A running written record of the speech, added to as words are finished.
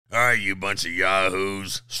right, you bunch of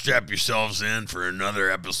yahoos, strap yourselves in for another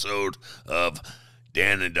episode of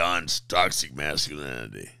Dan and Don's Toxic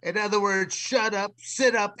Masculinity. In other words, shut up,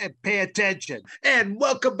 sit up, and pay attention. And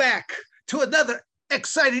welcome back to another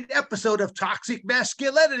exciting episode of Toxic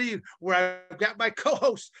Masculinity, where I've got my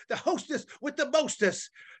co-host, the hostess with the mostest,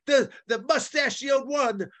 the mustachioed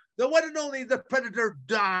one, the one and only, the Predator,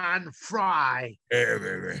 Don Frye. Hey,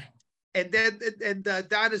 baby. And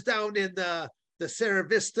Don is down in the Sierra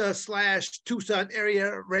Vista / Tucson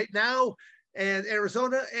area right now, and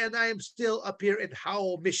Arizona, and I am still up here in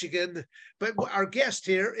Howell, Michigan. But our guest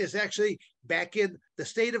here is actually back in the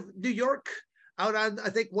state of New York, out on, I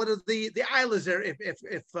think, one of the islands there.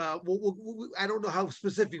 I don't know how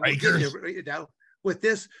specific we'll get here right now with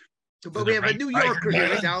this, but we have a New Yorker here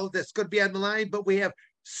right now that's going to be on the line. But we have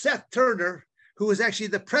Seth Turner, who is actually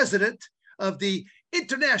the president of the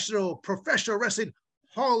International Professional Wrestling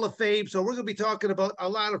Hall of Fame. So we're going to be talking about a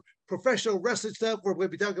lot of professional wrestling stuff. We're going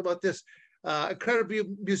to be talking about this incredible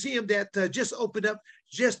museum that just opened up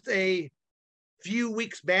just a few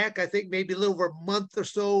weeks back, I think maybe a little over a month or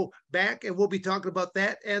so back, and we'll be talking about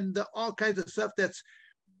that and all kinds of stuff that's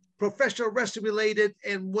professional wrestling related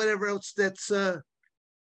and whatever else that's that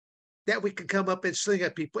we can come up and sling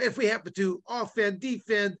at people if we happen to offend,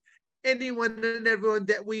 defend anyone and everyone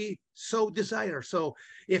that we so desire. So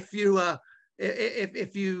if you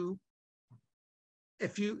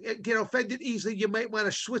get offended easily, you might want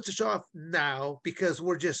to switch us off now, because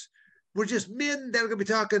we're just men that are going to be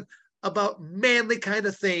talking about manly kind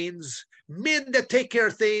of things, men that take care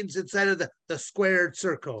of things inside of the squared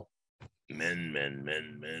circle. Men.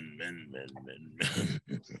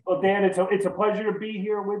 Well, Dan, it's a pleasure to be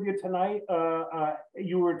here with you tonight.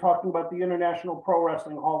 You were talking about the International Pro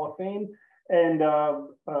Wrestling Hall of Fame, and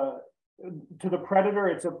to the Predator,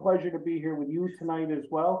 it's a pleasure to be here with you tonight as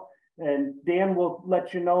well. And Dan will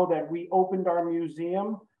let you know that we opened our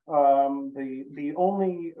museum, the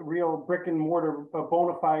only real brick and mortar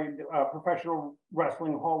bona fide professional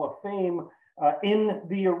wrestling Hall of Fame in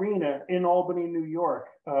the arena in Albany, New York.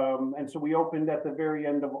 And so we opened at the very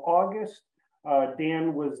end of August.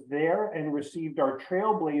 Dan was there and received our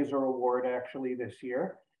Trailblazer Award actually this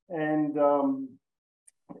year. And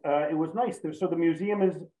it was nice. So the museum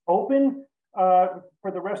is open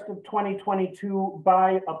for the rest of 2022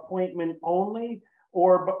 by appointment only,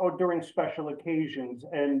 or during special occasions.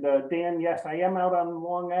 And Dan, yes, I am out on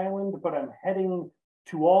Long Island, but I'm heading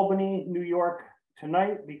to Albany, New York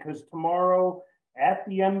tonight, because tomorrow at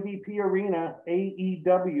the MVP Arena,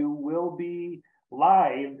 AEW will be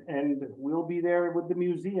live, and we'll be there with the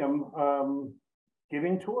museum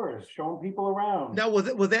giving tours, showing people around. Now, will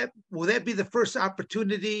that be the first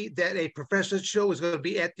opportunity that a professional show is going to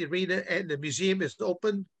be at the arena and the museum is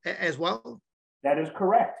open as well? That is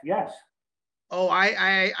correct, yes. Oh,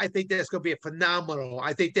 I think that's going to be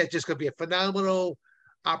I think that's just going to be a phenomenal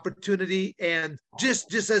opportunity. And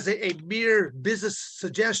just as a mere business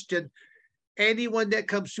suggestion, anyone that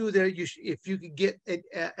comes through there, if you can get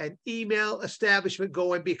an email establishment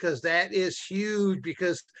going, because that is huge.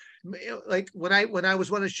 Because like when I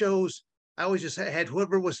was one of the shows, I always just had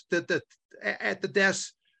whoever was at the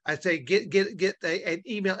desk, I'd say get an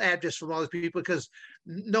email address from all these people, because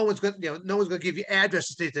no one's going to give you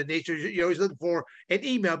addresses to the nature. You're always looking for an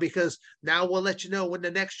email, because now we'll let you know when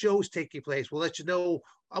the next show is taking place. We'll let you know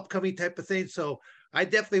upcoming type of things. So I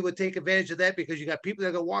definitely would take advantage of that, because you got people that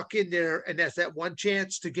are going to walk in there, and that's that one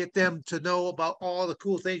chance to get them to know about all the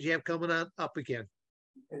cool things you have coming on up again.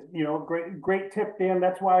 Great tip, Dan.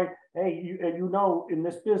 That's why, hey, in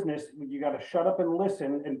this business, you got to shut up and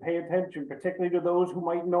listen and pay attention, particularly to those who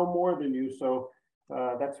might know more than you. So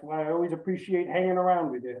that's why I always appreciate hanging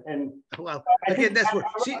around with you. And well, again, that's what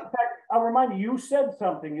I'll remind you. You said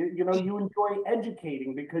something. You enjoy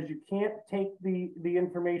educating, because you can't take the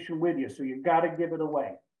information with you, so you got to give it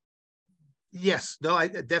away. Yes, no, I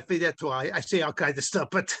definitely, that's why I say all kinds of stuff,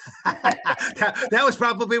 but that was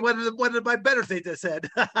probably one of my better things I said.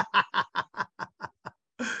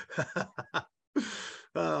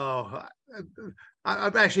 Oh,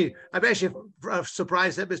 I'm actually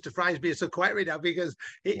surprised that Mr. Frye is being so quiet right now, because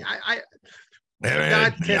I haven't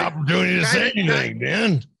had the opportunity to say anything,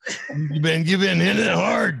 Dan. You've been hitting it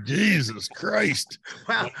hard. Jesus Christ.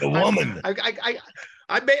 Well, like a woman.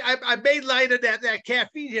 I made light of that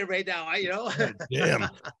caffeine here right now. Damn.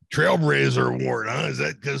 Trailblazer Award, huh? Is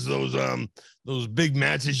that because those big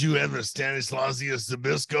matches you had with Stanislaus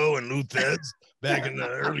Zabisco and Lou Theds back in the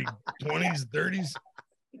early 20s, 30s?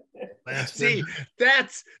 See,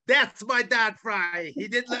 that's my Don Frye. He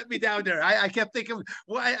didn't let me down there. I kept thinking,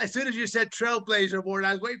 well, as soon as you said Trailblazer board,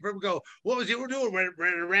 I was waiting for him to go, what was you doing?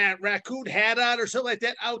 Raccoon hat on or something like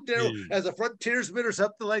that out there as a frontiersman or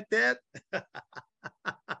something like that.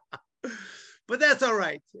 But that's all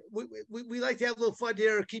right. We like to have a little fun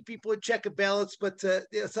here, keep people in check and balance. But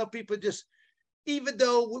some people just, even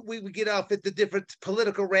though we get off into different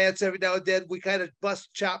political rants every now and then, we kind of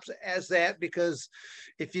bust chops as that, because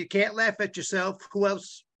if you can't laugh at yourself, who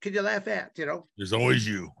else can you laugh at? There's always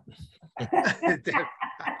you.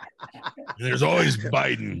 There's always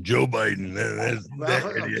Biden, Joe Biden.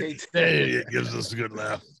 It gives us a good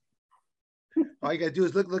laugh. All you gotta do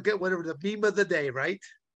is look at whatever the meme of the day, right?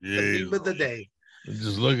 Yeah, the meme of the day.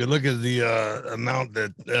 Just look at the amount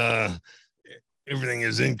that everything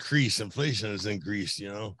has increased. Inflation has increased.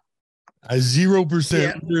 0%.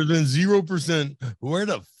 There's been 0%. Where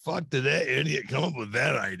the fuck did that idiot come up with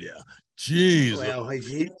that idea? Jeez. Well,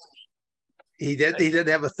 he didn't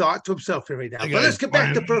have a thought to himself here right now. But let's get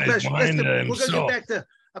back to professional. We're gonna get back to.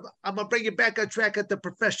 I'm gonna bring you back on track at the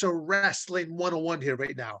professional wrestling 101 here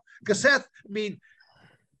right now. Because Seth, I mean,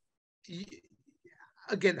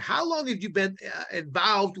 again, how long have you been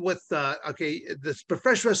involved with this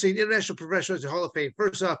professional wrestling, International Professional Wrestling Hall of Fame?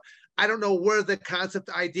 First off, I don't know where the concept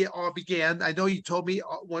idea all began. I know you told me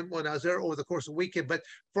when I was there over the course of the weekend, but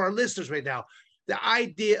for our listeners right now, the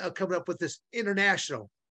idea of coming up with this International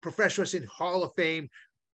Professional Wrestling Hall of Fame,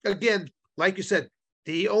 again, like you said,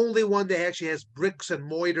 the only one that actually has bricks and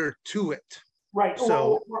mortar to it. Right.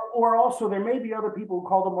 So, or also there may be other people who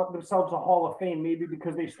call themselves a Hall of Fame, maybe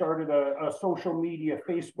because they started a social media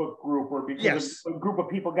Facebook group, or because a group of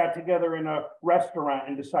people got together in a restaurant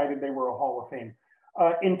and decided they were a Hall of Fame.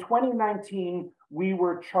 In 2019, we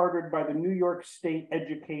were chartered by the New York State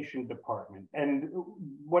Education Department. And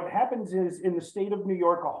what happens is, in the state of New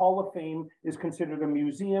York, a Hall of Fame is considered a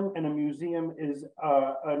museum, and a museum is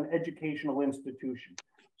an educational institution.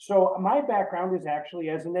 So my background is actually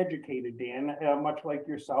as an educator, Dan, much like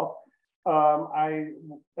yourself. I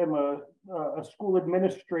am a school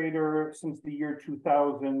administrator since the year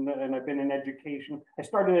 2000, and I've been in education. I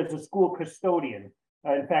started as a school custodian.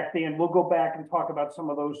 In fact, Dan, we'll go back and talk about some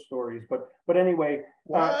of those stories. But anyway,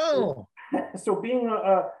 wow. So being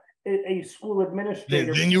a school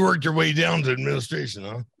administrator. Then you worked your way down to administration,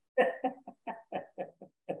 huh?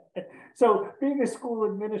 So being a school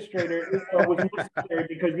administrator was necessary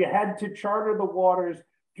because you had to charter the waters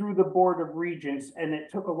through the Board of Regents, and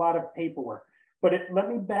it took a lot of paperwork. But let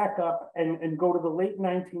me back up and go to the late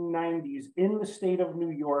 1990s. In the state of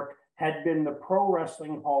New York had been the Pro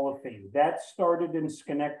Wrestling Hall of Fame. That started in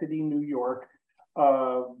Schenectady, New York.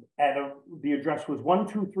 The address was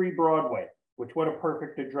 123 Broadway, which what a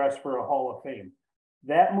perfect address for a Hall of Fame.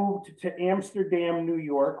 That moved to Amsterdam, New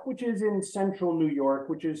York, which is in central New York,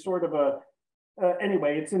 which is sort of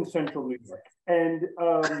anyway, it's in central New York. And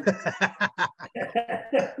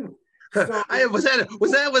so, was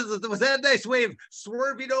that a nice way of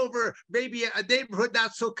swerving over maybe a neighborhood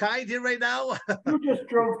not so kind here right now? You just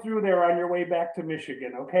drove through there on your way back to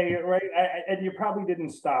Michigan, okay? Right, and you probably didn't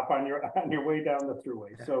stop on your way down the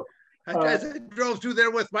thruway. So I drove through there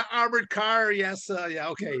with my armored car. Yes, yeah,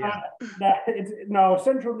 okay, yeah. No,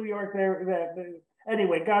 central New York.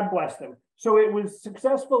 Anyway, God bless them. So it was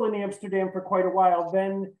successful in Amsterdam for quite a while.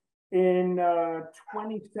 Then in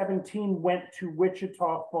 2017, went to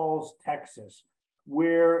Wichita Falls, Texas,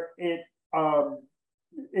 where it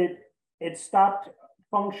stopped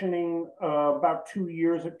functioning about 2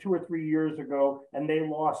 or 3 years ago, and they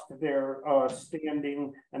lost their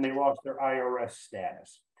standing and they lost their IRS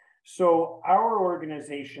status. So our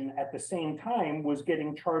organization at the same time was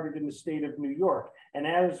getting chartered in the state of New York. And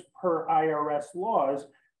as per IRS laws,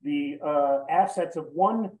 the assets of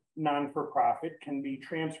one non-for-profit can be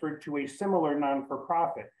transferred to a similar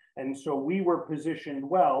non-for-profit. And so we were positioned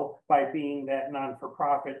well by being that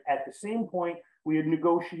non-for-profit. At the same point, we had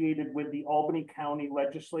negotiated with the Albany County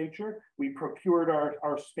Legislature. We procured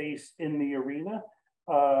our space in the arena,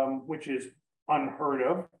 which is unheard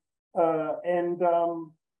of.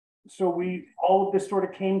 So all of this sort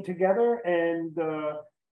of came together, and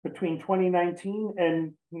between 2019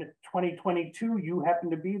 and 2022, you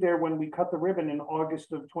happened to be there when we cut the ribbon in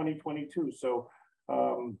August of 2022. So,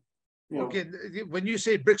 okay, when you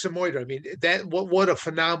say bricks and mortar, I mean what a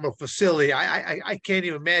phenomenal facility. I can't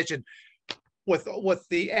even imagine with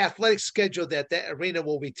the athletic schedule that arena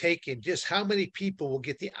will be taking, just how many people will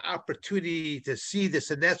get the opportunity to see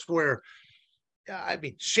this, and that's where. I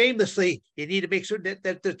mean, shamelessly, you need to make sure that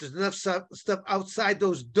there's enough stuff outside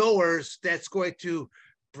those doors that's going to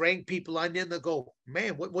bring people on in to go,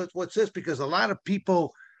 man, what's this? Because a lot of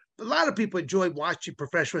people, a lot of people enjoy watching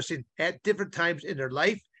professional wrestling at different times in their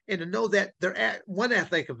life, and to know that they're at one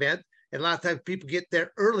athletic event, and a lot of times people get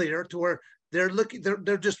there earlier to where they're looking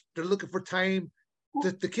for time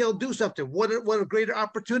to kill, do something. What a greater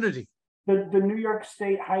opportunity. The New York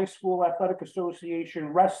State High School Athletic Association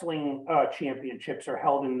wrestling championships are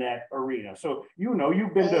held in that arena. So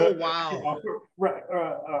you've been to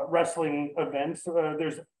wrestling events.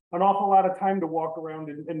 There's an awful lot of time to walk around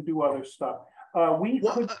and do other stuff. We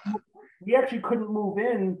actually couldn't move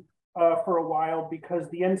in for a while because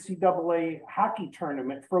the NCAA hockey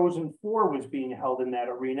tournament, Frozen Four, was being held in that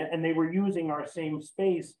arena, and they were using our same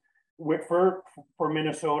space for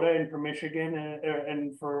Minnesota and for Michigan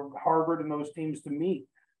and for Harvard and those teams to meet.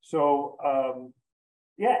 So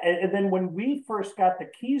and then when we first got the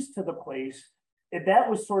keys to the place, that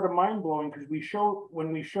was sort of mind blowing because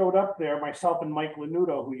when we showed up there, myself and Mike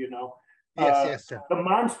Lanuto, who yes, sir. The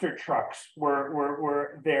monster trucks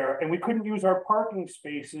were there, and we couldn't use our parking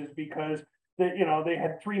spaces because they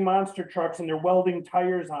had 3 monster trucks and they're welding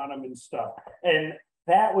tires on them and stuff. And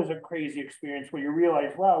that was a crazy experience where you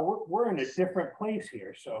realize, wow, we're in a different place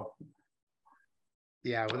here. So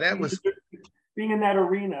yeah, well, that was being in that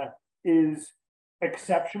arena is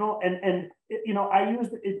exceptional. And I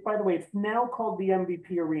used it, by the way, it's now called the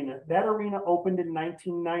MVP Arena. That arena opened in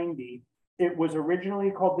 1990. It was originally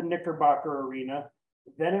called the Knickerbocker Arena.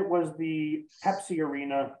 Then it was the Pepsi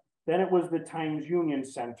Arena. Then it was the Times Union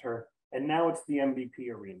Center. And now it's the MVP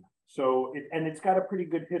Arena. So it's got a pretty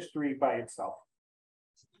good history by itself.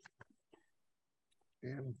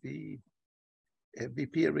 MVP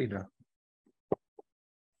Arena.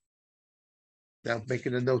 Now I'm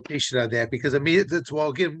making a notation on that because that's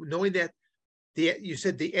again, knowing that you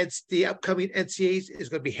said the upcoming NCAAs is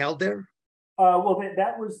going to be held there.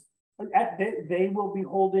 That was they will be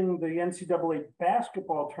holding the NCAA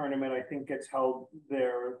basketball tournament. I think gets held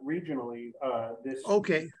there regionally.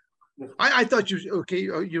 I thought you okay.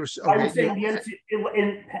 You were. Okay, I was saying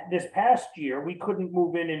in this past year we couldn't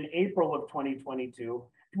move in April of 2022.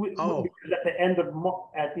 Because at the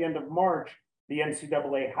end of March, the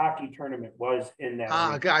NCAA hockey tournament was in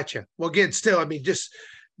that. Gotcha. Well, again, still, I mean, just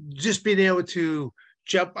being able to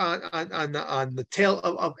jump on the tail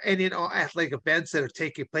of any and all athletic events that are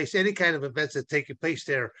taking place, any kind of events that are taking place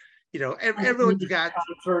there. Everyone's got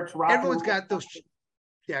those.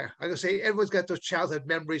 Yeah, I'm gonna say everyone's got those childhood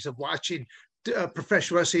memories of watching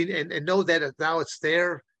professional wrestling and know that now it's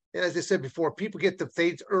there. And as I said before, people get the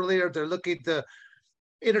things earlier. They're looking to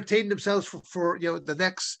entertain themselves for the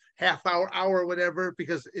next half hour, or whatever,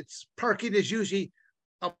 because parking is usually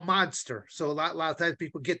a monster. So a lot of times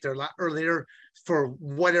people get there a lot earlier for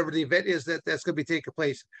whatever the event is that's going to be taking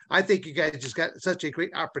place. I think you guys just got such a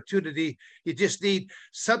great opportunity. You just need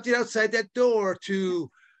something outside that door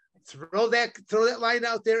to throw that line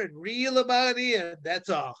out there and reel them on in.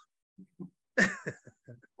 That's all.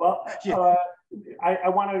 Well, I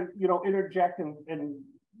want to interject and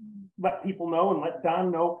let people know and let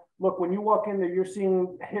Don know. Look, when you walk in there, you're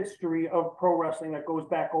seeing history of pro wrestling that goes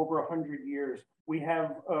back over 100 years. We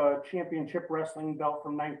have a championship wrestling belt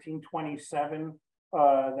from 1927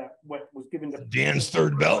 that was given to Dan's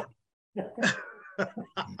third belt.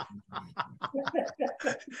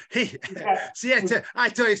 I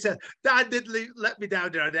told you, Seth, Don didn't let me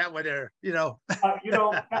down there on that one there, Don,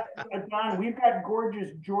 we've got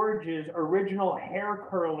Gorgeous George's original hair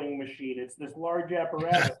curling machine. It's this large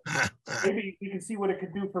apparatus. Maybe you can see what it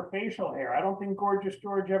could do for facial hair. I don't think Gorgeous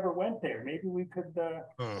George ever went there. Maybe we could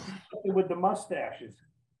something with the mustaches.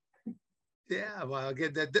 Yeah, well,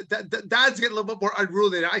 again, Don's getting a little bit more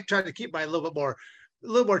unruly. I try to keep mine a little more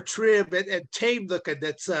trim and tame looking.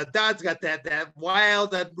 That's Don's got that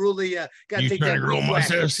wild, unruly. Got to take that grow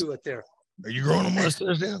mustache to it there. Are you growing a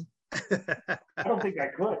mustache, Dan? I don't think I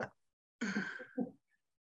could.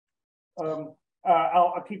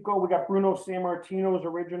 I'll keep going. We got Bruno Sammartino's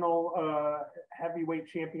original heavyweight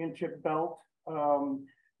championship belt.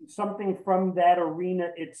 Something from that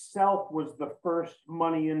arena itself was the first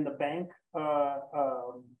Money in the Bank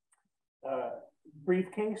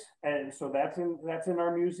briefcase, and so that's in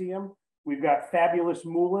our museum. We've got Fabulous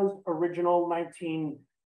Moolah's original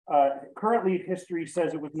currently history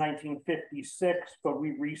says it was 1956, but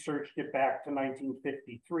we researched it back to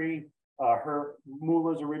 1953. Her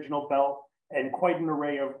Moolah's original belt, and quite an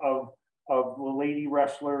array of the lady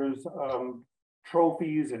wrestlers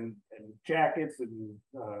trophies and jackets and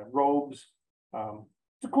robes.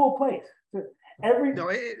 It's a cool place.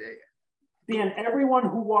 Dan, everyone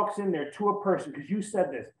who walks in there, to a person, because you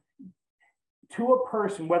said this, to a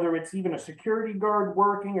person, whether it's even a security guard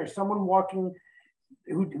working or someone walking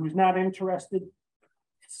who's not interested,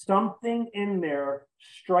 something in there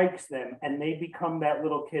strikes them and they become that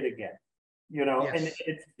little kid again, you know. Yes. And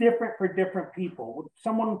it's different for different people.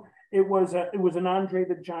 Someone, it was an Andre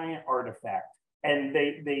the Giant artifact, and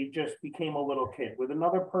they just became a little kid. With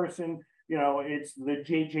another person, you know, it's the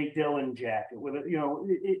J.J. Dillon jacket. With you know,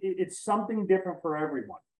 it's something different for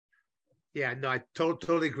everyone. Yeah, no, I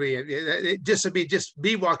totally agree. Just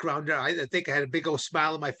me walk around there, I think I had a big old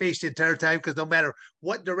smile on my face the entire time, because no matter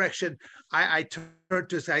what direction I turned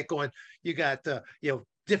to, it's like going, you got you know,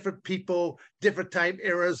 different people, different time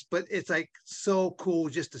eras, but it's like so cool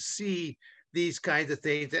just to see these kinds of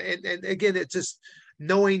things. And again, it's just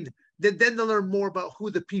knowing then to learn more about who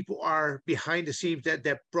the people are behind the scenes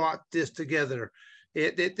that brought this together.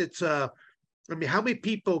 It's I mean, how many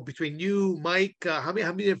people between you, Mike, how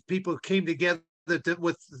many people came together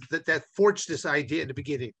that forged this idea in the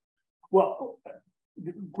beginning? Well,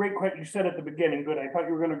 great question. You said at the beginning, good. I thought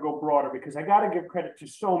you were going to go broader, because I got to give credit to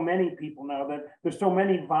so many people now, that there's so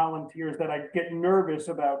many volunteers that I get nervous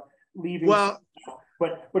about leaving. Well,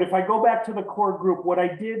 but if I go back to the core group, what I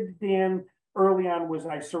did, Dan, early on was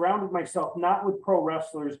I surrounded myself not with pro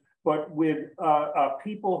wrestlers, but with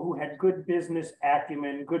people who had good business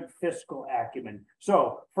acumen, good fiscal acumen.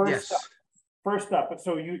 So first up,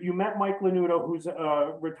 so you met Mike Lanuto, who's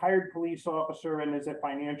a retired police officer and is a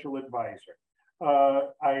financial advisor.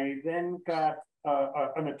 I then got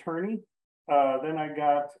an attorney, then I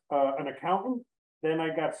got an accountant, then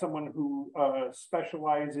I got someone who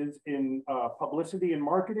specializes in publicity and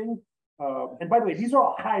marketing. And by the way, these are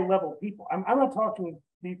all high-level people. I'm not talking,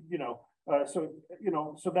 you know, so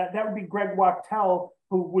that would be Greg Wachtel,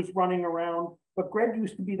 who was running around. But Greg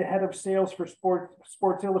used to be the head of sales for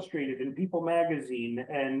Sports Illustrated and People Magazine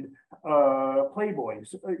and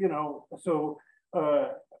Playboys. You know, so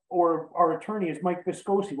or our attorney is Mike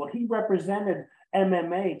Viscosi. Well, he represented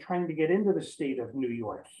MMA trying to get into the state of New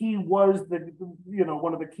York. He was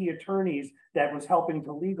one of the key attorneys that was helping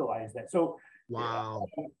to legalize that. So wow.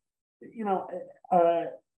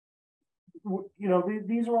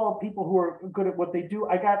 These are all people who are good at what they do.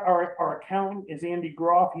 I got our accountant is Andy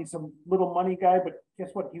Groff. He's a little money guy, but guess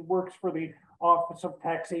what? He works for the Office of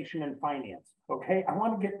Taxation and Finance. Okay, I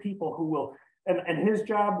want to get people who will, and his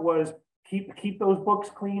job was keep those books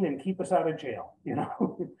clean and keep us out of jail. You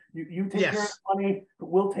know, you take care of the money,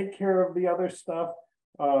 we'll take care of the other stuff.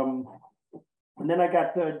 And then I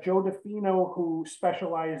got Joe DeFino, who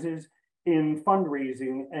specializes in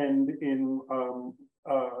fundraising and in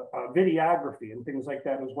videography and things like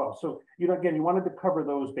that as well. So, again, you wanted to cover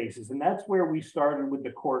those bases, and that's where we started with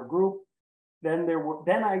the core group. Then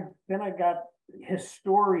I got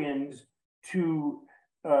historians who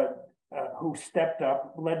stepped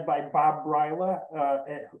up, led by Bob Bryla,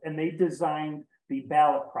 and they designed the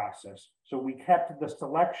ballot process. So we kept the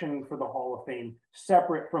selection for the Hall of Fame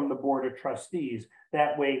separate from the Board of Trustees.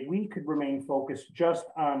 That way we could remain focused just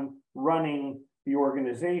on running the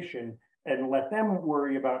organization and let them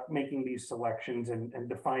worry about making these selections and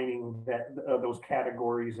defining those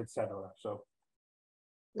categories, et cetera. So.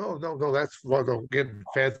 No, that's again,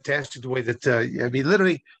 fantastic the way that I mean,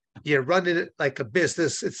 literally, you're running it like a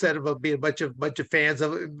business instead of being a bunch of fans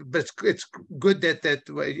of it. But it's good that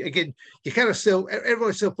again, you kind of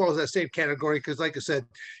everyone still falls in that same category, because, like I said,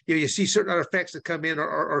 you see certain artifacts that come in,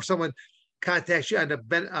 or someone contacts you on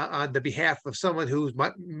the behalf of someone who's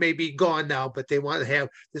maybe gone now, but they want to have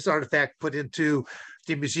this artifact put into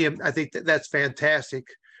the museum. I think that's fantastic.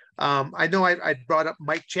 I know I brought up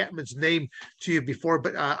Mike Chapman's name to you before,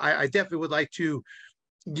 but I definitely would like to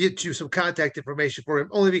get you some contact information for him,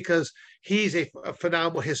 only because he's a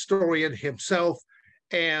phenomenal historian himself.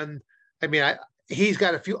 And I mean, he's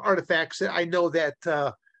got a few artifacts that I know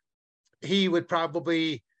that he would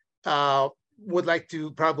probably would like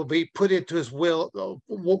to probably put into his will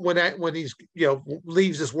when he's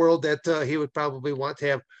leaves this world, that he would probably want to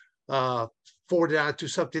have forwarded on to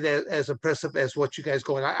something as impressive as what you guys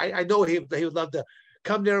going. I know he would love to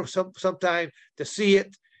come there sometime to see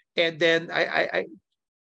it, and then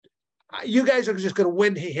you guys are just going to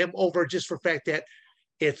win him over just for the fact that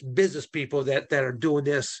it's business people that are doing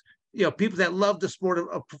this. People that love the sport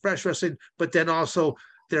of professional wrestling, but then also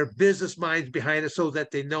their business minds behind it, so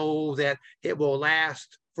that they know that it will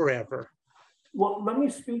last forever. Well, let me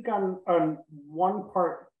speak on one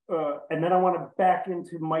part, and then I want to back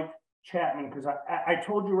into Mike Chapman, because I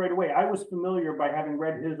told you right away, I was familiar by having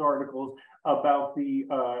read his articles about the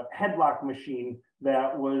headlock machine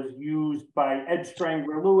that was used by Ed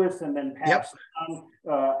Strangler Lewis and then passed on,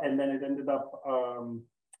 and then it ended up,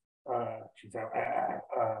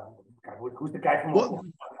 God, who's the guy from? Well,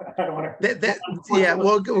 I don't want to.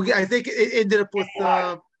 I think it ended up with.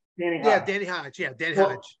 Danny Yeah, Hodge. Danny Hodge. Yeah, Danny Well,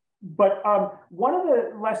 Hodge. But one of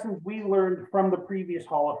the lessons we learned from the previous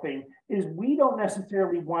Hall of Fame is we don't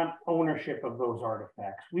necessarily want ownership of those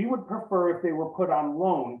artifacts. We would prefer if they were put on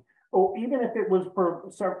loan, or even if it was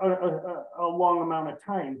for a long amount of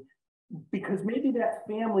time, because maybe that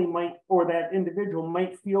family might, or that individual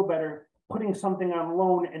might feel better putting something on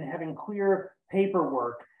loan and having clear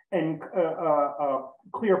paperwork and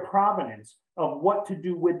clear provenance of what to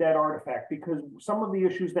do with that artifact. Because some of the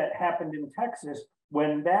issues that happened in Texas,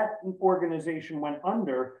 when that organization went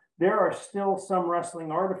under, there are still some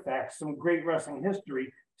wrestling artifacts, some great wrestling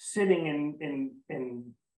history sitting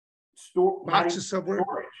in boxes somewhere.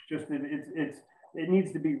 Storage. Just it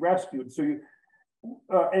needs to be rescued. So you,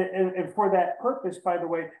 and for that purpose, by the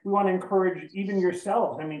way, we want to encourage even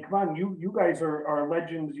yourselves. I mean, come on, you guys are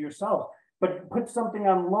legends yourselves. But put something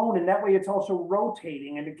on loan, and that way it's also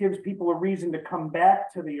rotating, and it gives people a reason to come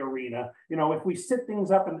back to the arena. You know, if we sit things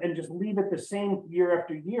up and just leave it the same year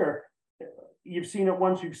after year, you've seen it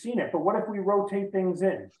once, you've seen it. But what if we rotate things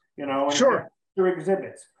in, you know, and sure, through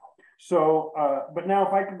exhibits? So, but now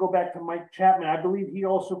if I could go back to Mike Chapman, I believe he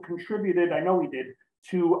also contributed, I know he did,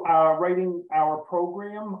 to writing our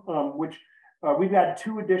program, which we've had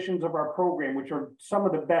 2 editions of our program, which are some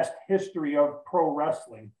of the best history of pro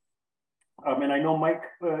wrestling. And I know Mike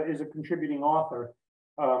is a contributing author,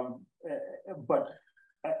 but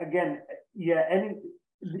again, yeah,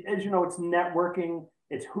 as you know, it's networking,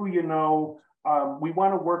 it's who you know. We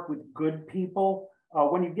want to work with good people.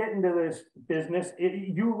 When you get into this business,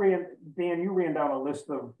 you ran down a list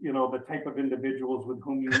of, you know, the type of individuals with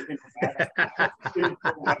whom you interact.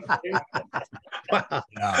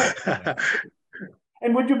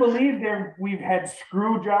 And would you believe we've had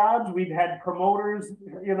screw jobs, we've had promoters,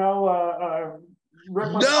 you know,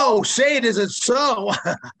 no, say it isn't so.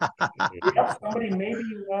 Yeah, somebody maybe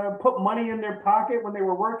put money in their pocket when they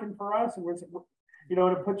were working for us, and was, you know,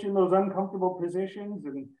 to put you in those uncomfortable positions.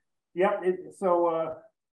 And yep,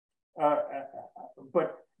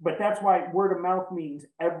 but that's why word of mouth means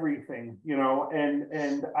everything, you know.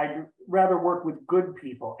 And I'd rather work with good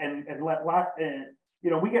people and you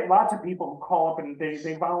know, we get lots of people who call up and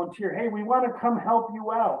they volunteer. Hey, we want to come help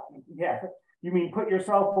you out. Yeah, you mean put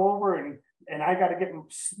yourself over and I got to get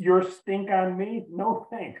your stink on me? No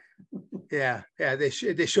thanks. Yeah, they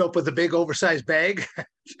show up with a big oversized bag,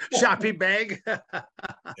 shopping bag. It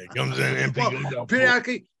comes in empty. Well,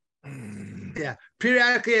 periodically, yeah,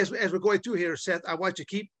 periodically as we're going through here, Seth, I want you to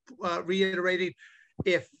keep reiterating,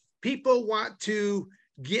 if people want to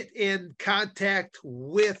get in contact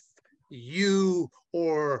with you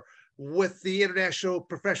or with the International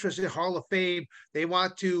Professional Wrestling Hall of Fame, they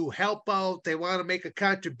want to help out, they want to make a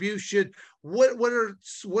contribution. What are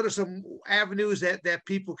some avenues that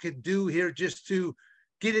people can do here just to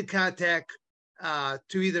get in contact, to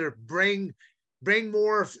either bring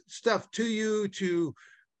more stuff to you, to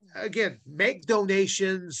again make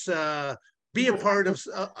donations, be a part of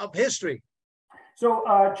history? So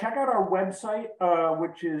check out our website,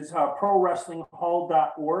 which is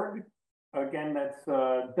prowrestlinghall.org. Again, that's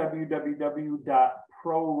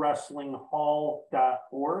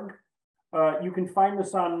www.prowrestlinghall.org. You can find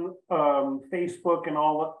us on Facebook and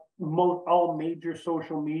all major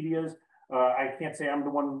social medias. I can't say I'm the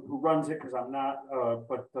one who runs it because I'm not,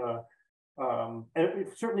 but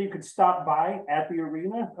certainly you could stop by at the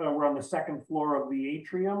arena. We're on the 2nd floor of the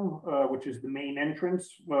atrium, which is the main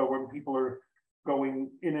entrance where people are going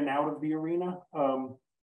in and out of the arena.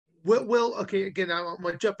 Well, okay, again, I'm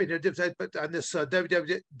going to jump in here, but on this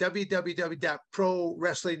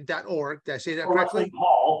www.prowrestling.org, did I say that correctly?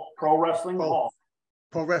 Pro Wrestling Hall.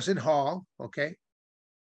 Pro Wrestling Hall, okay.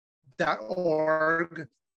 .org.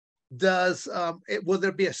 Does will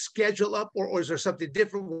there be a schedule up, or is there something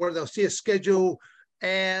different where they'll see a schedule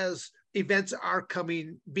as events are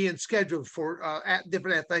being scheduled for at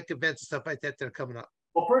different athletic events and stuff like that that are coming up?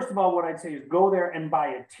 Well, first of all, what I'd say is go there and buy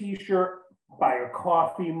a T-shirt, buy a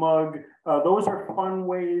coffee mug. Those are fun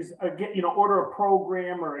ways. Order a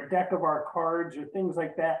program or a deck of our cards or things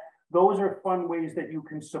like that. Those are fun ways that you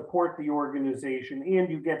can support the organization and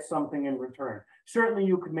you get something in return. Certainly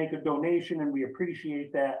you could make a donation and we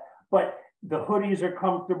appreciate that, but the hoodies are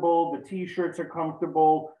comfortable, the T-shirts are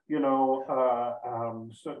comfortable,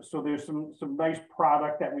 so there's some nice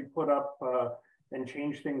product that we put up and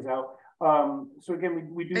change things out. So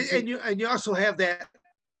again, we do. And you also have that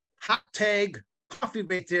hot tag coffee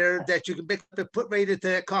right there that you can pick up and put right into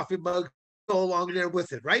that coffee mug, go along there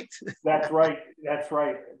with it, right? That's right.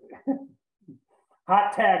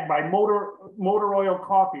 Hot tag by Motor Oil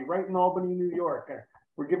Coffee, right in Albany, New York.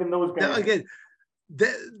 We're giving those guys. Now, again,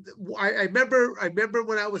 I remember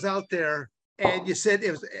when I was out there and you said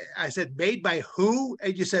it was, I said, made by who?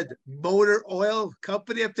 And you said Motor Oil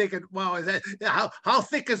Company. I'm thinking, wow, is that how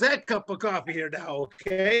thick is that cup of coffee here now?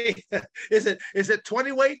 Okay. Is it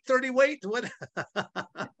 20 weight, 30 weight? What?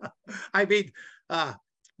 I mean,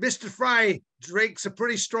 Mr. Frye drinks a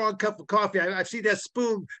pretty strong cup of coffee. I've seen that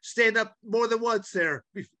spoon stand up more than once there.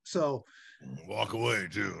 So walk away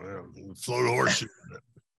too. Float a horseshoe.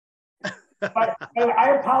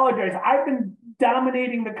 I apologize. I've been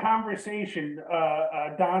dominating the conversation,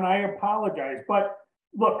 Don. I apologize. But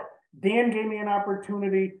look, Dan gave me an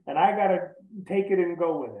opportunity, and I got to take it and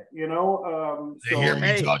go with it. You know, they hear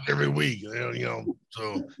me talk every week. You know,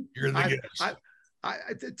 so you're the guest.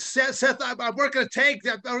 Seth, I'm working a tag.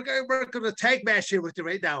 I'm working a tag match here with you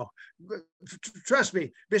right now. Trust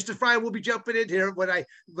me, Mr. Frye will be jumping in here when I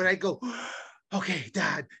go. Okay,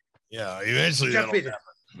 Don. Yeah, eventually jump that'll in.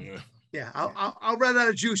 happen. Yeah, I'll run out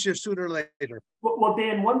of juice here sooner or later. Well,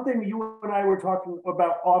 Dan, one thing you and I were talking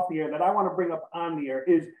about off the air that I want to bring up on the air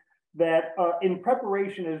is that in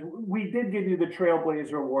preparation is we did give you the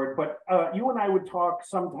Trailblazer Award, but you and I would talk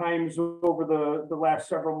sometimes over the last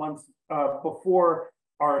several months before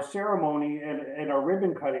our ceremony and our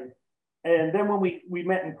ribbon cutting. And then when we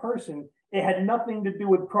met in person, it had nothing to do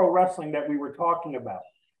with pro wrestling that we were talking about.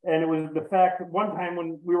 And it was the fact that one time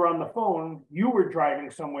when we were on the phone, you were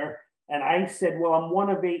driving somewhere, and I said, well, I'm one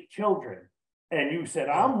of 8 children. And you said,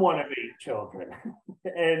 I'm one of 8 children.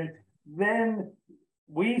 And then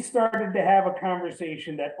we started to have a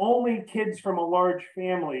conversation that only kids from a large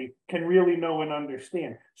family can really know and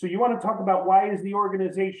understand. So you want to talk about why is the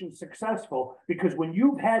organization successful? Because when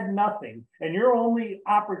you've had nothing and your only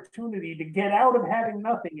opportunity to get out of having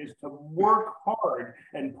nothing is to work hard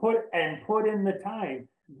and put in the time,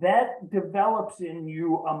 that develops in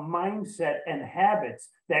you a mindset and habits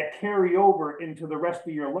that carry over into the rest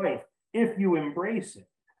of your life if you embrace it.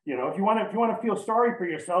 You know, if you want to feel sorry for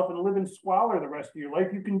yourself and live in squalor the rest of your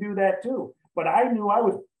life, you can do that too. But I knew I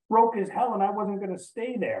was broke as hell and I wasn't going to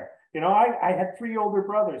stay there. You know, I had 3 older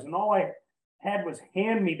brothers and all I had was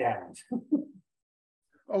hand-me-downs.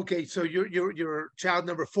 Okay, so you're child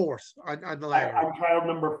number 4 on the ladder. I'm child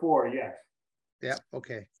number 4, yes. Yeah,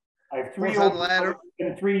 okay. I have 3 older brothers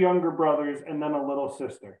and 3 younger brothers, and then a little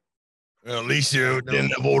sister. Well, at least you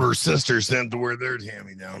didn't have older sisters then to wear their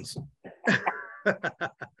hand-me-downs.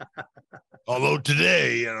 Although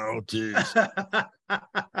today, you know, geez.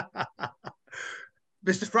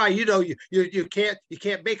 Mr. Frye, you know, you can't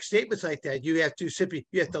make statements like that. You have to simply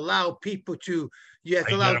allow people to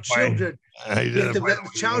allow children. You have to let the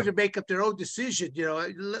children make up their own decision. You know,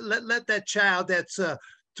 let that child that's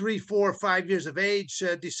 3, 4, 5 years of age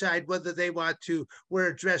decide whether they want to wear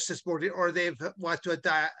a dress this morning or they want to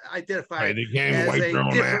identify they can't as wipe a their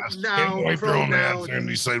own different ass. noun, Wipe their own ass pronoun. and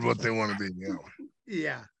decide what they want to be. You know.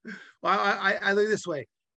 Yeah. Well, I look this way.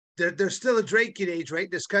 There's still a drinking age, right,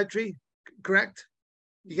 in this country, correct?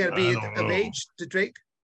 You got to be of age to drink.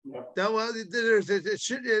 Yeah. No, well,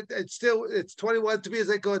 it's 21 to me as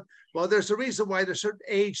I go. Well, there's a reason why there's certain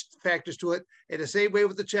age factors to it. In the same way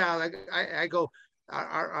with the child, I go.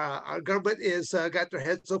 Our government is got their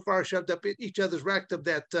heads so far shoved up in each other's rectum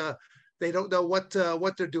that they don't know what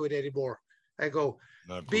they're doing anymore. I go,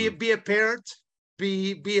 be a parent,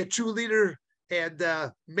 be a true leader, and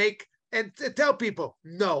tell people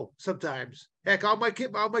no. Sometimes, heck, all my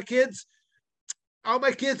kids, and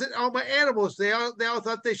all my animals, they all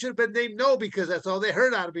thought they should have been named No because that's all they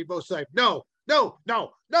heard out of me most of the time. No,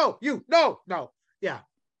 you, no. Yeah.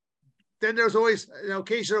 Then there's always an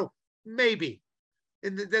occasional maybe.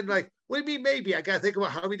 And then like, what do you mean maybe? I got to think about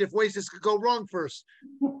how many different ways this could go wrong first.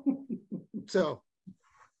 So,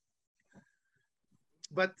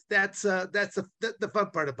 but that's the fun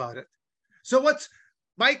part about it. So what's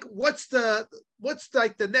like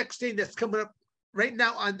the next thing that's coming up right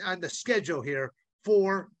now on the schedule here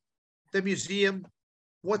for the museum?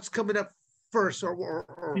 What's coming up first?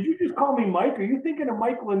 Or did you just call me Mike? Are you thinking of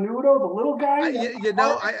Mike Lanudo, the little guy?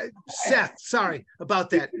 Seth. Sorry about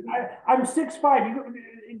that. I'm 6'5".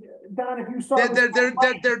 Don, if you saw there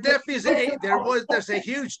definitely is there's a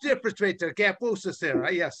huge difference right there. Gapusis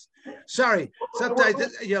there. Yes. Sorry.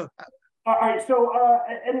 Sometimes All right. So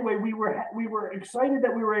anyway, we were excited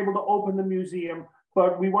that we were able to open the museum,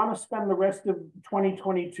 but we want to spend the rest of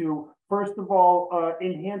 2022, first of all,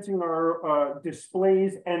 enhancing our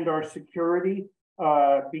displays and our security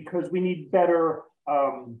because we need better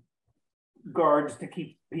guards to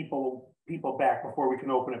keep people back before we can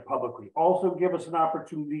open it publicly. Also give us an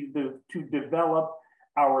opportunity to develop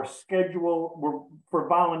our schedule for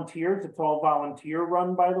volunteers. It's all volunteer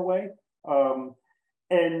run, by the way. But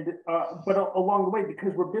along the way,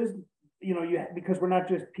 because we're because we're not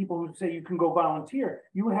just people who say you can go volunteer,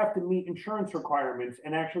 you have to meet insurance requirements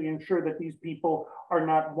and actually ensure that these people are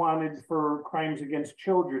not wanted for crimes against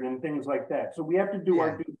children and things like that. So we have to do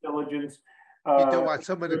our due diligence. You don't want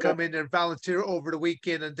someone to come in and volunteer over the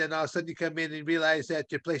weekend, and then all of a sudden you come in and realize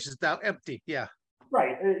that your place is now empty. Yeah.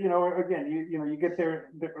 Right. Again, you get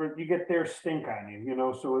their stink on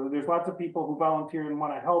you, so there's lots of people who volunteer and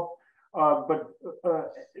want to help, but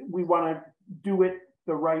we want to do it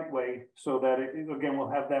the right way so that again, we'll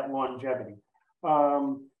have that longevity.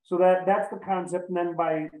 So that's the concept. And then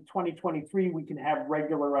by 2023, we can have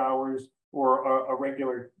regular hours or a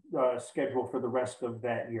regular schedule for the rest of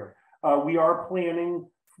that year. We are planning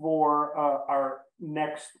for our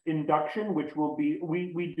next induction, which will be,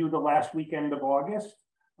 we do the last weekend of August.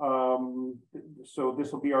 So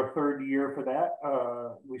this will be our third year for that.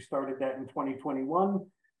 We started that in 2021.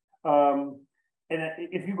 And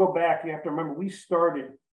if you go back, you have to remember, we started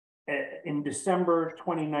in December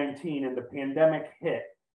 2019 and the pandemic hit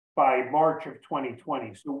by March of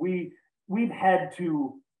 2020. So we've had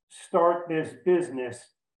to start this business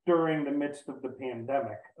during the midst of the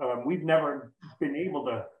pandemic. We've never been able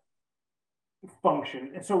to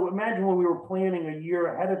function. And so imagine when we were planning a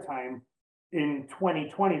year ahead of time in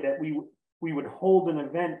 2020 that we would hold an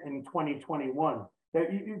event in 2021. That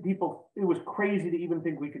it was crazy to even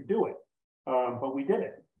think we could do it. But we did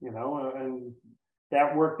it, and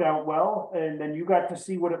that worked out well. And then you got to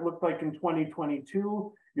see what it looked like in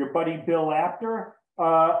 2022. Your buddy Bill Apter.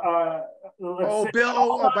 My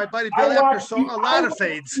buddy Bill Apter saw a lot of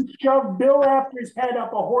fades. Shove Bill Apter's head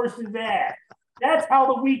up a horse's ass. That's how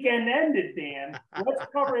the weekend ended, Dan.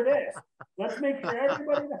 Let's cover this. Let's make sure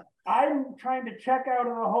everybody. I'm trying to check out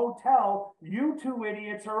of the hotel. You two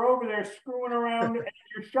idiots are over there screwing around, and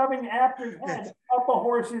you're shoving Apter's head up a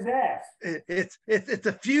horse's ass. It's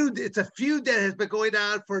a feud. It's a feud that has been going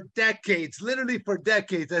on for decades, literally for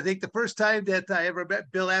decades. I think the first time that I ever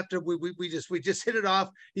met Bill Apter, we just hit it off.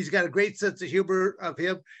 He's got a great sense of humor of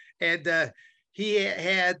him, and he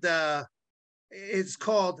had. It's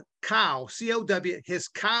called COW, C-O-W, his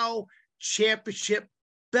COW Championship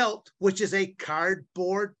belt, which is a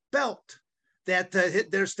cardboard belt that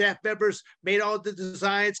their staff members made all the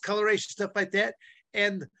designs, coloration, stuff like that.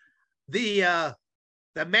 And the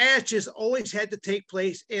matches always had to take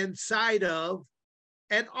place inside of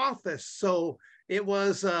an office. So it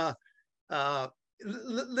was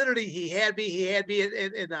literally he had me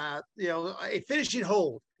in a finishing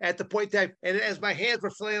hold at the point in time. And as my hands were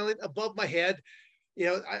flailing above my head,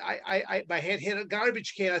 I my hand hit a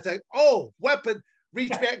garbage can. I thought, oh, weapon,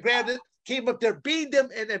 reached back, grabbed it, came up there, beamed him,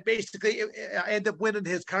 and then basically I ended up winning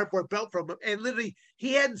his cardboard belt from him. And literally,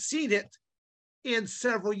 he hadn't seen it in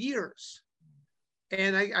several years.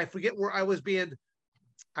 And I forget where I was being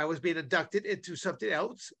inducted into something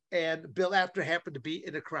else. And Bill Apter happened to be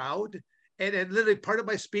in the crowd. And literally part of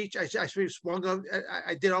my speech, I swung on,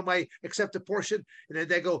 I did all my accepted portion. And then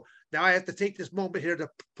they go, now I have to take this moment here to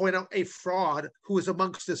point out a fraud who is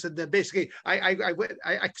amongst us. And then basically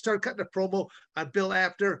I started cutting a promo on Bill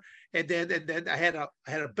Apter. And then I had a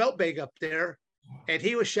belt bag up there, and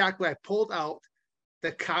he was shocked when I pulled out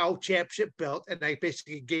the COW Championship belt, and I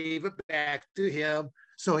basically gave it back to him.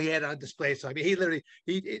 So he had it on display. So I mean,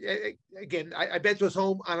 I've been to his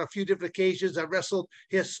home on a few different occasions. I wrestled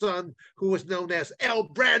his son, who was known as El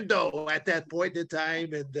Brando at that point in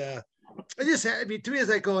time. And to me, it's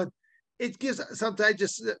like going, it gives sometimes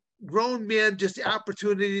just grown men just the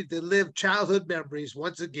opportunity to live childhood memories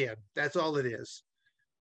once again. That's all it is.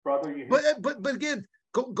 Brother, but again,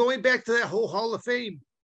 going back to that whole Hall of Fame,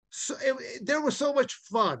 there was so much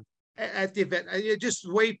fun at the event.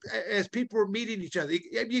 Just wait as people were meeting each other.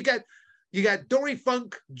 You got Dory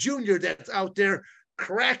Funk Jr. that's out there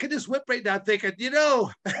cracking his whip right now, thinking,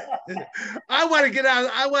 I want to get out.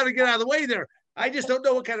 I want to get out of the way there. I just don't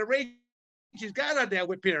know what kind of range he's got on that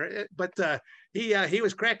whip here. But he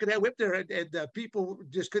was cracking that whip there, and people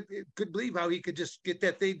just couldn't believe how he could just get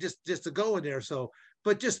that thing just to go in there. So,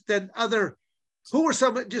 but just then who were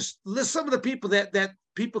just list some of the people that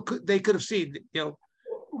people could have seen,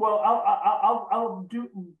 Well, I'll do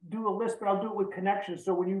a list, but I'll do it with connections.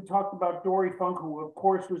 So when you talked about Dory Funk, who of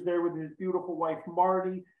course was there with his beautiful wife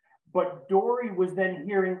Marty, but Dory was then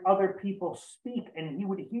hearing other people speak, and he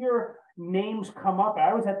would hear names come up.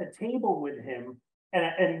 I was at the table with him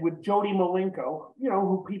and with Jody Malenko,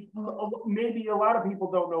 who people maybe a lot of people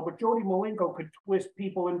don't know, but Jody Malenko could twist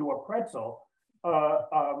people into a pretzel.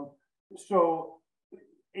 So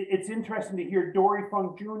it's interesting to hear Dory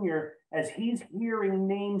Funk Jr. as he's hearing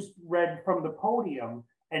names read from the podium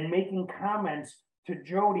and making comments to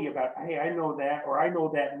Jody about, hey, I know that, or I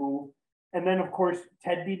know that move. And then, of course,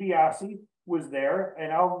 Ted DiBiase was there,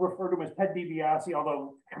 and I'll refer to him as Ted DiBiase,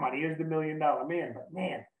 although, come on, he is the $1 million man, but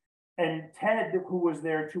man. And Ted, who was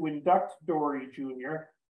there to induct Dory Jr.,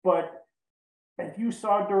 but if you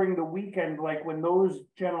saw during the weekend, like when those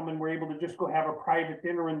gentlemen were able to just go have a private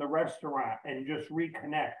dinner in the restaurant and just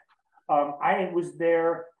reconnect. I was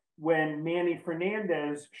there when Manny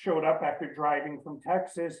Fernandez showed up after driving from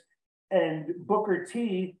Texas, and Booker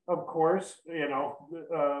T, of course,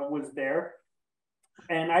 was there.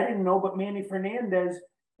 And I didn't know, but Manny Fernandez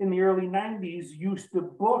in the early 90s used to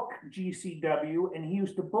book GCW, and he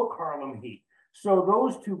used to book Harlem Heat. So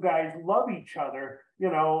those two guys love each other,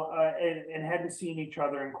 and hadn't seen each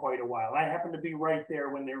other in quite a while. I happened to be right there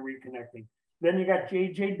when they're reconnecting. Then you got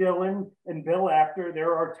J.J. Dillon and Bill Apter.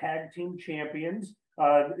 They're our tag team champions.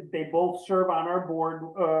 They both serve on our board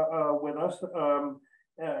with us.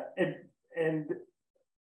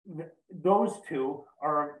 Those two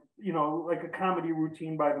are, like a comedy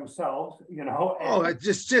routine by themselves,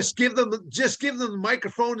 just give them the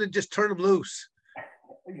microphone and just turn them loose.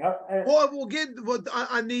 Yep. Well, we'll get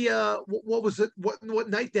on the what was it? What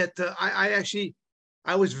night that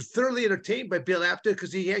I was thoroughly entertained by Bill Apter,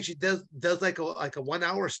 because he actually does like a 1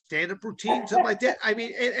 hour stand up routine, something like that. I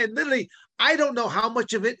mean, and literally, I don't know how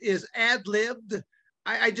much of it is ad libbed.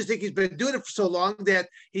 I just think he's been doing it for so long that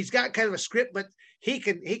he's got kind of a script, but he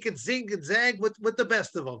can zing and zag with the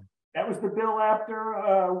best of them. That was the Bill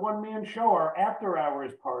Apter one-man show, our after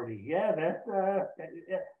hours party. Yeah,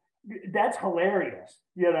 that's hilarious.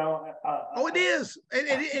 It is,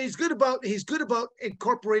 and he's good about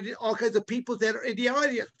incorporating all kinds of people that are in the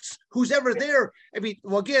audience, who's ever there. I mean,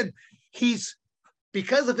 well, again, he's,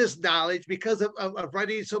 because of his knowledge, because of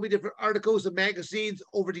writing so many different articles and magazines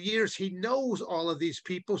over the years, he knows all of these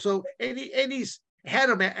people. So and he's had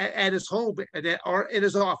them at his home or in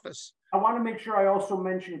his office. I want to make sure I also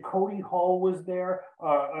mention Cody Hall was there,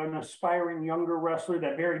 an aspiring younger wrestler,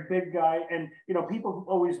 that very big guy. And, people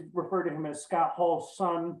always refer to him as Scott Hall's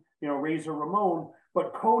son, Razor Ramon,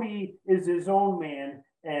 but Cody is his own man.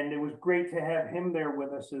 And it was great to have him there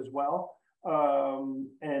with us as well.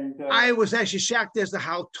 I was actually shocked as to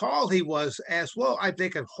how tall he was as well. I'm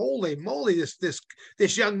thinking, holy moly, this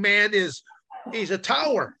young man he's a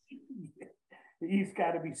tower. He's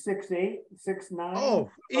got to be 6'8", 6'9". Oh,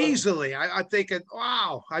 easily. I'm thinking,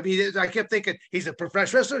 wow. I mean, I kept thinking, he's a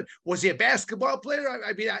professional wrestler. Was he a basketball player?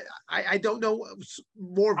 I mean, I don't know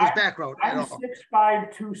more of his background at all.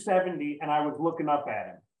 6'5", 270, and I was looking up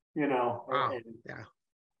at him, Wow. Yeah.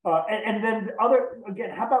 And then how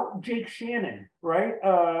about Jake Shannon, right?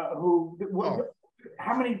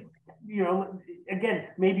 How many, again,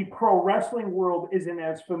 maybe pro wrestling world isn't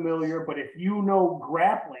as familiar, but if you know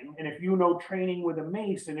grappling, and if you know training with a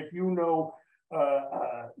mace, and if you know,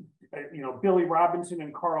 Billy Robinson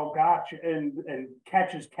and Carl Gotch and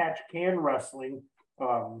catch-can wrestling,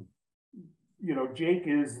 Jake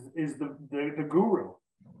is the guru.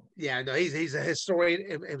 Yeah, no, he's a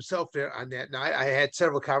historian himself there on that. Now, I had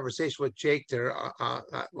several conversations with Jake there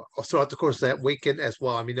throughout the course of that weekend as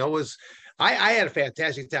well. I mean, I had a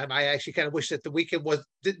fantastic time. I actually kind of wish that the weekend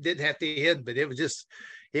didn't have to end, but it was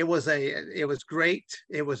great.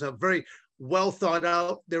 It was a very well thought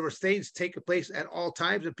out. There were things taking place at all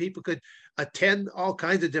times, and people could attend all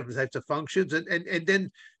kinds of different types of functions, and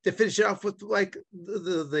then to finish it off with like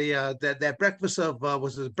that breakfast of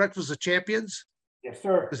was it Breakfast of Champions? Yes,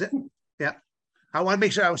 sir. Was it? Yeah. I want to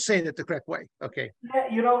make sure I was saying it the correct way. Okay.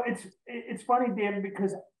 Yeah, it's funny, Dan,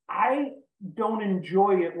 because I don't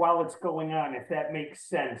enjoy it while it's going on, if that makes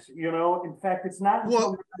sense. In fact, it's not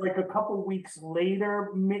until like a couple weeks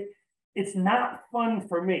later. It's not fun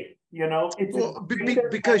for me. It's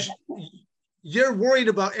because you're worried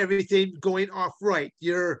about everything going off right.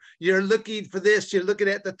 You're looking for this. You're looking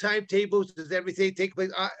at the timetables. Does everything take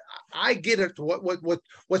place? I get it.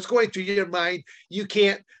 What's going through your mind? You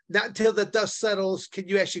can't, not until the dust settles can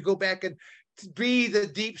you actually go back and breathe a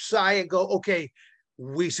deep sigh and go, okay,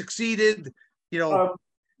 we succeeded.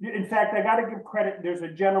 In fact, I got to give credit. There's a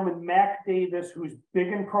gentleman, Mac Davis, who's big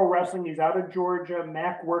in pro wrestling. He's out of Georgia.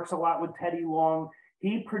 Mac works a lot with Teddy Long.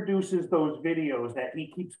 He produces those videos that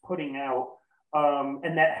he keeps putting out.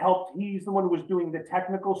 And that helped. He's the one who was doing the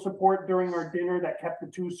technical support during our dinner that kept the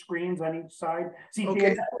two screens on each side. See, okay.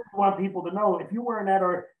 Dan, that's what we want people to know. If you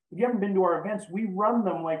haven't been to our events, we run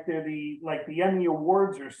them like they're the Emmy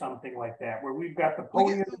Awards or something like that, where we've got the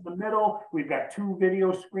podium in the middle, we've got two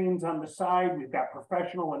video screens on the side, we've got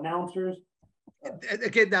professional announcers. And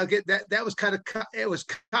again, that was kind of, it was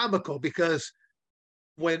comical because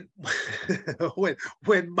when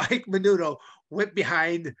Mike Menudo went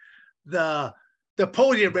behind the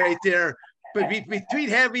podium right there, but between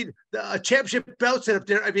having the championship belts up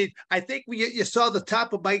there, I mean, I think you saw the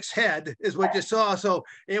top of Mike's head is what you saw. So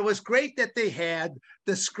it was great that they had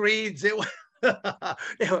the screens. It was,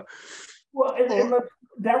 well,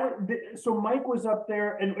 so Mike was up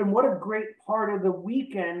there, and what a great part of the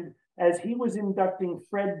weekend as he was inducting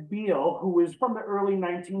Fred Beal, who was from the early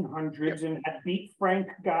 1900s and had beat Frank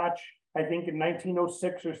Gotch, I think in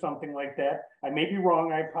 1906 or something like that. I may be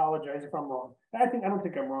wrong. I apologize if I'm wrong. I don't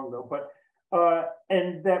think I'm wrong though. But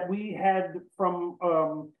and that we had from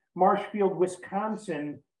Marshfield,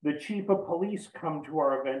 Wisconsin, the chief of police come to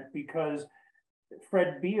our event because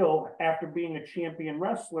Fred Beal, after being a champion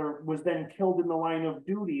wrestler, was then killed in the line of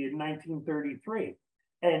duty in 1933.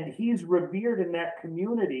 And he's revered in that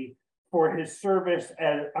community for his service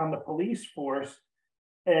on the police force.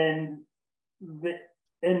 And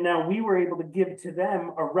now we were able to give to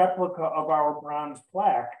them a replica of our bronze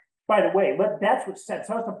plaque. By the way, that's what sets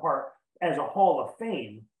us apart as a Hall of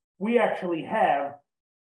Fame. We actually have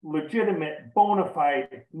legitimate, bona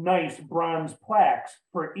fide, nice bronze plaques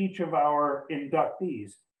for each of our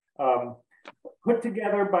inductees, put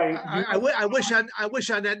together by. I wish on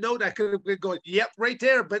that note I could have been going, yep, right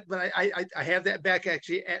there. But I have that back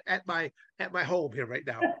actually at my home here right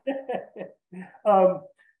now.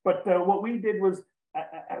 But what we did was,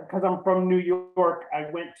 because I'm from New York, I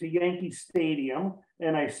went to Yankee Stadium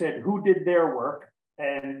and I said, who did their work?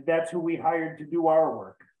 And that's who we hired to do our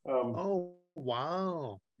work. Oh,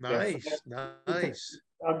 wow. Nice, nice.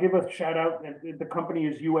 I'll give a shout out. The company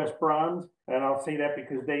is US Bronze, and I'll say that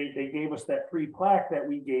because they gave us that free plaque that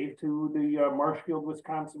we gave to the Marshfield,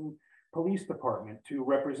 Wisconsin Police Department to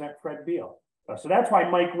represent Fred Beal. So that's why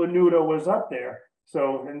Mike Lanuto was up there.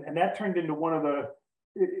 So, and that turned into one of the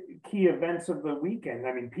key events of the weekend.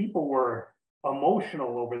 I mean, people were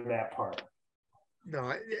emotional over that part.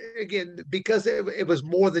 No, again, because it was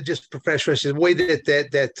more than just professional wrestling. The way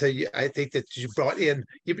that I think that you brought in,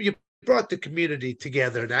 you brought the community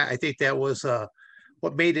together, and I think that was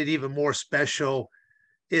what made it even more special.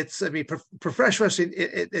 It's, I mean, professional wrestling,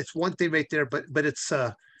 it's one thing right there, but it's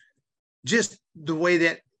just the way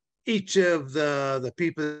that each of the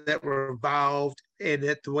people that were involved, and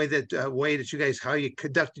the way that you guys, how you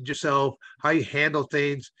conducted yourself, how you handled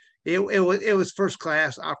things. It was first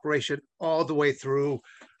class operation all the way through,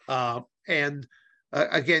 and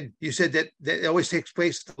again, you said that it always takes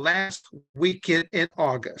place the last weekend in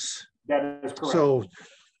August. That is correct. So,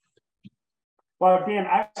 well, Dan,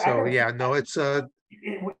 it's you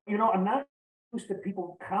know, I'm not used to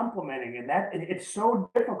people complimenting, and it's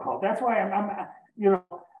so difficult. That's why I'm you know,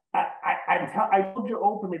 I told you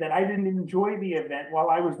openly that I didn't enjoy the event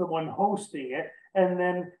while I was the one hosting it, and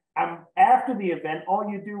then. After the event, all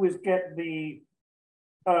you do is get the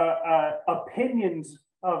opinions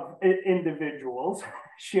of individuals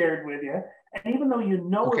shared with you, and even though you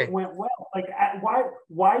know it went well, like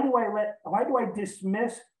why do I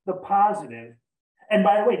dismiss the positive? And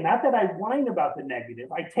by the way, not that I whine about the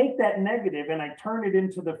negative, I take that negative and I turn it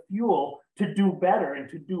into the fuel to do better and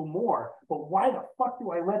to do more. But why the fuck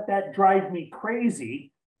do I let that drive me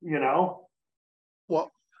crazy? You know?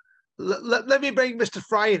 Well. Let me bring Mr.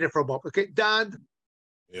 Frye in here for a moment. Okay, Don.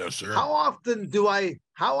 Yes, sir. How often do I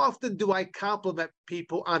compliment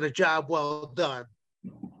people on a job well done?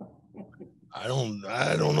 I don't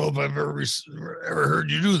know if I've ever heard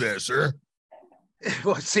you do that, sir.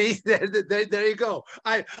 Well, see, there you go.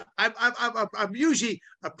 I'm usually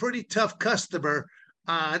a pretty tough customer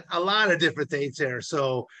on a lot of different things there.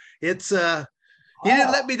 So it's you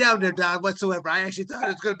didn't let me down there, Don, whatsoever. I actually thought it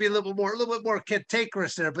was going to be a little bit more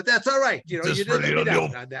cantankerous there, but that's all right. You know, you didn't let me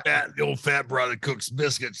down on that. The old fat brother cooks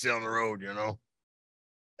biscuits down the road, you know.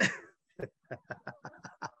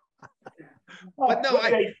 But no,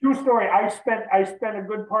 true story. I spent a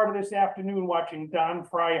good part of this afternoon watching Don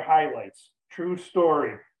Frye highlights. True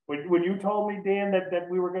story. When you told me, Dan, that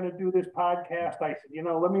we were going to do this podcast, I said, you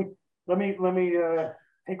know, let me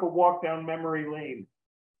take a walk down memory lane.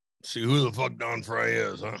 See who the fuck Don Frye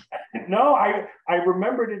is, huh? No, I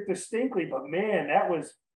remembered it distinctly, but man,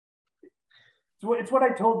 it's what I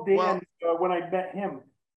told Dan when I met him.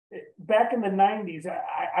 Back in the 90s,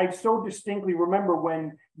 I so distinctly remember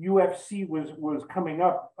when UFC was coming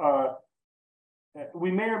up.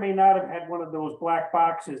 We may or may not have had one of those black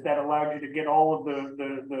boxes that allowed you to get all of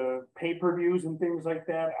the pay-per-views and things like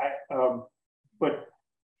that. But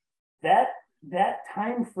that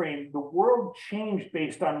time frame, the world changed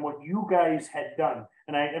based on what you guys had done,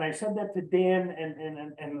 and I said that to Dan,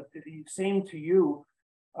 and the same to you,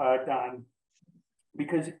 Don,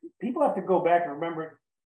 because people have to go back and remember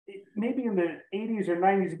maybe in the 80s or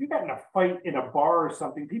 90s, if you got in a fight in a bar or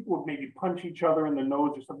something, people would maybe punch each other in the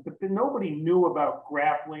nose or something, but nobody knew about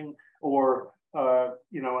grappling or,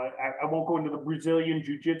 you know, I won't go into the Brazilian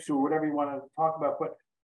jiu-jitsu or whatever you want to talk about, but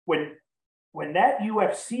when that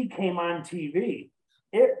UFC came on TV,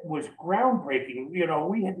 it was groundbreaking. You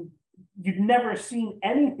know, you'd never seen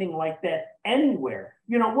anything like that anywhere.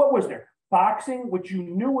 You know, what was there? Boxing, which you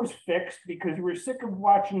knew was fixed because you were sick of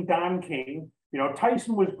watching Don King. You know,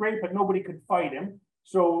 Tyson was great, but nobody could fight him.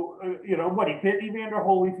 So, you know, he bit Evander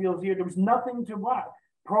Holyfield's ear. There was nothing to watch.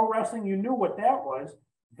 Pro wrestling, you knew what that was.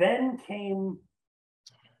 Then came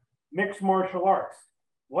mixed martial arts.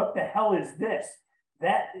 What the hell is this?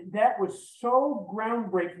 That was so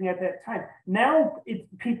groundbreaking at that time. Now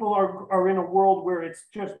people are in a world where it's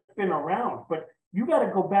just been around, but you got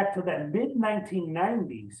to go back to that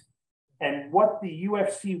mid-1990s and what the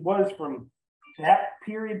UFC was from that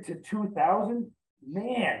period to 2000.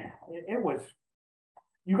 Man, it was,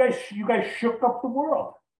 you guys shook up the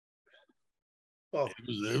world. Well,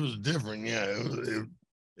 it was different. Yeah.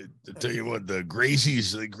 To tell you what, the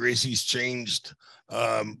Gracies changed,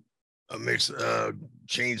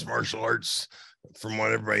 changed martial arts from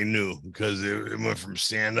what everybody knew, because it went from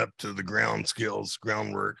stand up to the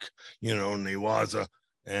groundwork, you know, and the Waza,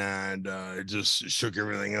 and it just shook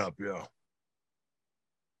everything up. Yeah.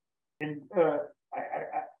 And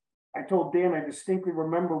I told Dan, I distinctly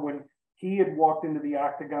remember when he had walked into the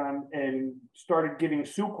octagon and started giving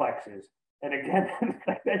suplexes. And again,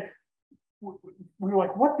 we were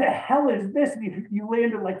like, what the hell is this? And you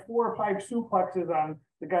landed like 4 or 5 suplexes on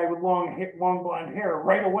the guy with long blonde hair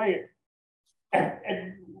right away.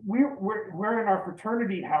 And we're in our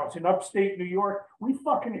fraternity house in upstate New York. We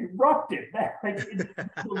fucking erupted.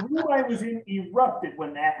 The room I was in erupted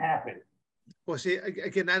when that happened. Well, see,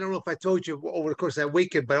 again, I don't know if I told you over the course of that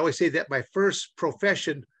weekend, but I always say that my first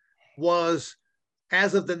profession was,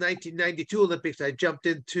 as of the 1992 Olympics, I jumped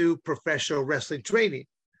into professional wrestling training.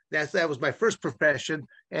 That was my first profession.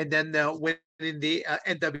 And then when in the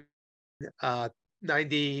NW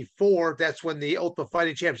 94, that's when the Ultimate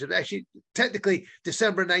Fighting Championship, actually technically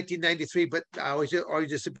December 1993, but I always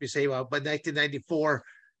just simply say, well, but 1994,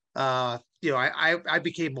 you know, I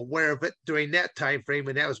became aware of it during that time frame,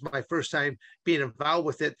 and that was my first time being involved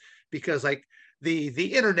with it, because like the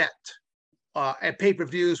internet and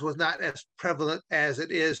pay-per-views was not as prevalent as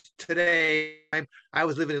it is today. I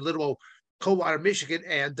was living in little old Coldwater, Michigan,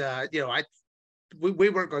 and you know, we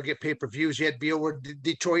weren't going to get pay-per-views. You had to be over the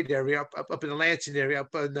Detroit area, up in the Lansing area,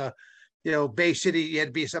 up in you know, Bay City. You had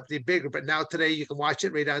to be something bigger. But now today you can watch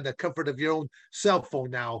it right on the comfort of your own cell phone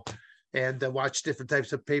now, and watch different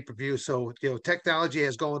types of pay-per-view. So, you know, technology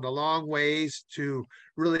has gone a long ways to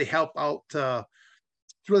really help out, you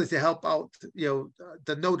know,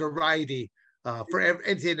 the notoriety for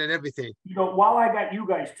anything and everything. You know, while I got you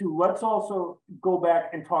guys too, let's also go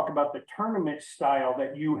back and talk about the tournament style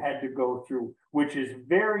that you had to go through, which is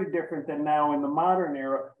very different than now in the modern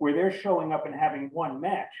era, where they're showing up and having one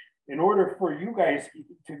match. In order for you guys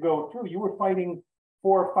to go through, you were fighting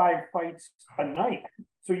 4 or 5 fights a night.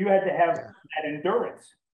 So you had to have that endurance.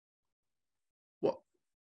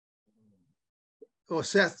 Well,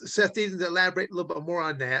 Seth needs to elaborate a little bit more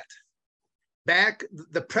on that. Back,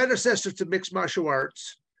 the predecessor to mixed martial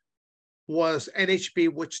arts was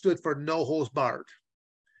NHB, which stood for No Holds Barred.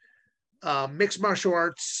 Mixed martial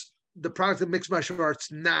arts, the product of mixed martial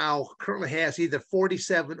arts now currently has either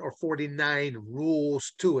 47 or 49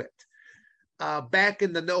 rules to it. Back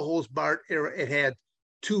in the No Holds Barred era, it had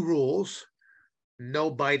 2 rules: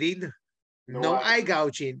 no biting, no eye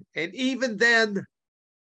gouging, and even then,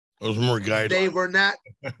 those more guidelines.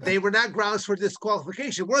 They were not grounds for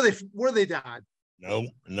disqualification. Were they, Don? No.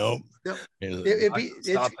 Stop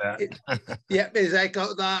that. Yeah, it's like,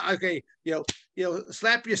 okay, you know,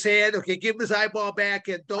 slap your hand. Okay, give him his eyeball back,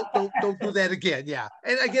 and don't do that again. Yeah,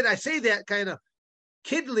 and again, I say that kind of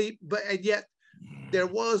kidly, and yet there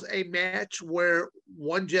was a match where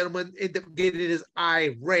one gentleman ended up getting his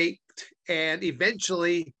eye raked and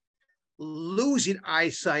eventually losing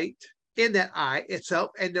eyesight in that eye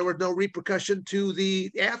itself, and there was no repercussion to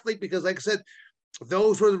the athlete, because like I said,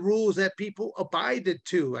 those were the rules that people abided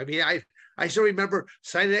to. I mean, I still remember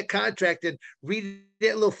signing that contract and reading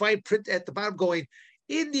that little fine print at the bottom going,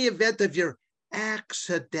 in the event of your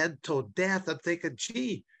accidental death. I'm thinking,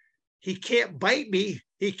 gee, he can't bite me.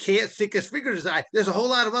 He can't stick his finger in his eye. There's a whole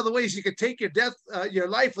lot of other ways you can take your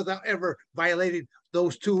life without ever violating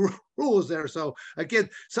those 2 rules there. So again,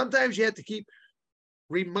 sometimes you have to keep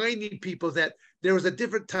reminding people that there was a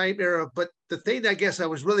different time era. But the thing I guess I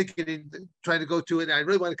was really trying to go to, and I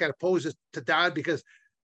really want to kind of pose this to Don, because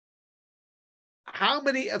how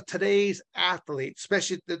many of today's athletes,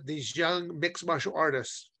 especially these young mixed martial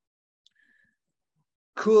artists,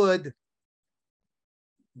 could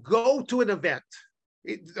go to an event?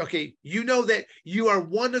 Okay, you know that you are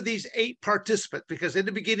one of these 8 participants, because in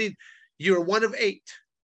the beginning you were one of 8,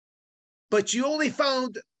 but you only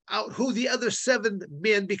found out who the other 7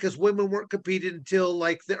 men, because women weren't competing until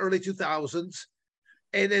like the early 2000s.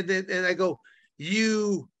 And I go,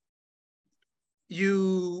 you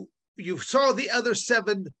saw the other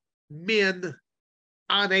 7 men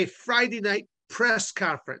on a Friday night press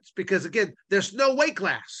conference, because again, there's no weight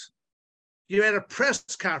class. You're at a press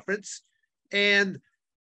conference, and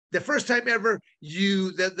the first time ever,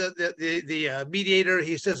 the mediator,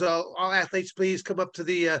 he says, all athletes, please come up to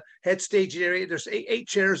the head staging area. There's 8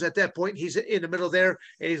 chairs at that point. He's in the middle there,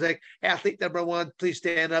 and he's like, athlete number 1, please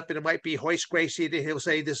stand up. And it might be Hoist Gracie. And he'll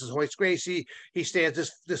say, this is Hoist Gracie. He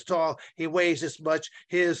stands this tall. He weighs this much.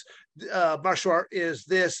 His martial art is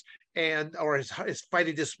this, or his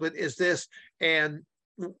fighting discipline is this, and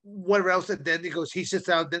whatever else. And then he sits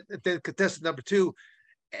down. Then contestant number 2.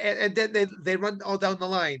 And then they run all down the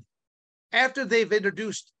line. After they've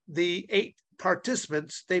introduced the 8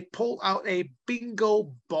 participants, they pull out a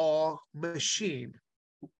bingo ball machine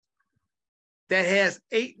that has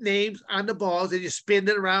 8 names on the balls, and you spin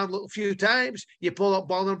it around a few times. You pull out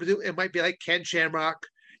ball number 2, it might be like Ken Shamrock,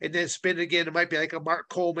 and then spin it again, it might be like a Mark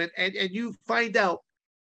Coleman, and you find out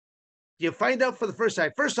for the first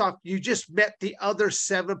time. First off, you just met the other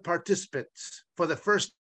 7 participants for the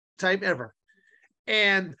first time ever.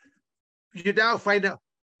 And you now find out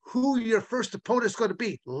who your first opponent is going to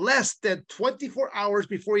be less than 24 hours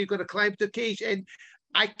before you're going to climb the cage. And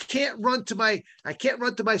I can't run to my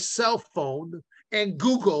cell phone and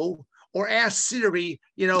Google or ask Siri,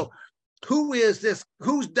 who is this?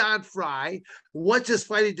 Who's Don Frye? What's his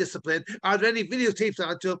fighting discipline? Are there any videotapes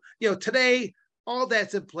onto him? Today, all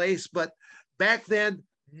that's in place, but back then,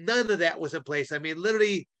 none of that was in place. I mean,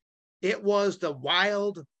 literally, it was the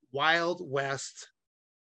wild West.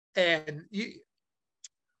 And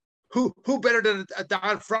who better than a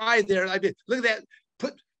Don Frye there? I mean, look at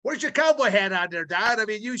that. Where's your cowboy hat on there, Don? I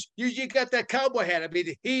mean, you got that cowboy hat. I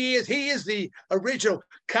mean, he is the original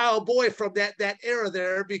cowboy from that era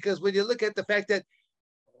there, because when you look at the fact that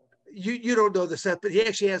you don't know the Seth, but he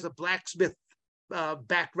actually has a blacksmith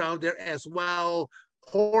background there as well.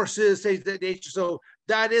 Horses, things of that nature. So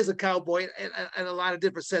Don is a cowboy in a lot of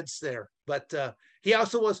different sense there. But he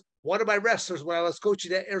also was one of my wrestlers when I was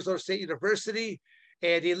coaching at Arizona State University,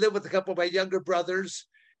 and he lived with a couple of my younger brothers.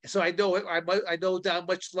 So I know I know Don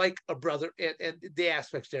much like a brother, and the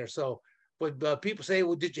aspects there. So when people say,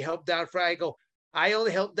 well, did you help Don Frye? I go, I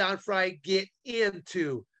only helped Don Frye get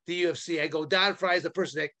into the UFC. I go, Don Frye is the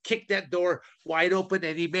person that kicked that door wide open,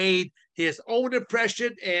 and he made his own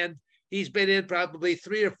impression, and he's been in probably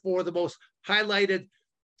 3 or 4 of the most highlighted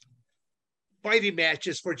fighting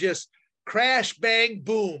matches for just crash, bang,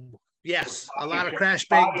 boom. Yes, a lot of crash,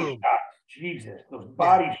 bang, boom. Shots. Jesus, those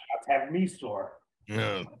body shots have me sore.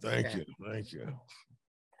 Yeah, thank you.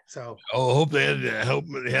 So I hope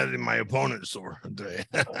they had my opponent sore today.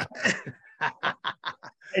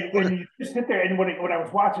 And when you just sit there, and when I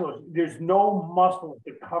was watching those, there's no muscle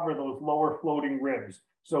to cover those lower floating ribs.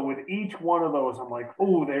 So with each one of those, I'm like,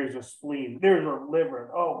 oh, there's a spleen, there's a liver.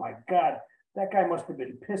 Oh my God, that guy must have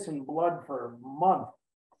been pissing blood for a month.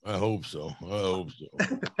 I hope so. No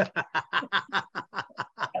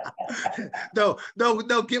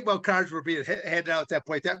get well cards were being handed out at that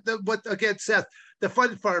point. But again, Seth, the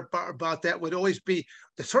fun part about that would always be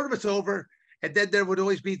the tournament's over, and then there would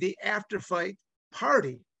always be the after fight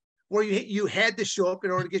party where you had to show up in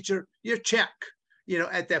order to get your check,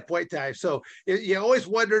 at that point in time. So you always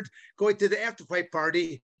wondered, going to the after fight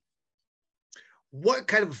party, what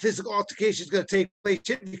kind of physical altercation is going to take place,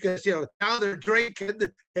 because now they're drinking,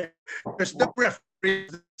 there's no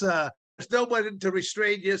referees, there's no one to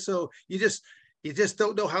restrain you, so you just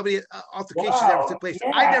don't know how many altercations ever took place.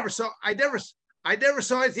 Yeah. I never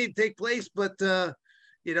saw anything take place, but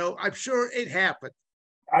I'm sure it happened.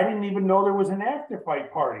 I didn't even know there was an after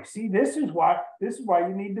fight party. See, this is why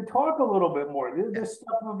you need to talk a little bit more. This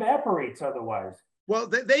stuff evaporates otherwise. Well,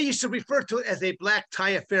 they used to refer to it as a black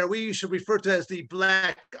tie affair. We used to refer to it as the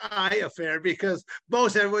black eye affair, because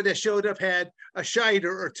most everyone that showed up had a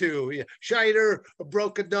shiner or two. Shiner, a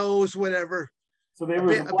broken nose, whatever. So there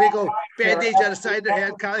was a big old bandage on the side of their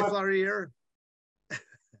head, cauliflower ear.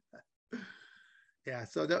 Yeah,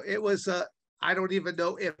 so it was, I don't even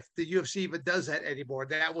know if the UFC even does that anymore.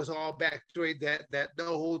 That was all back during that no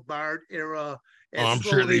hold barred era. Oh, I'm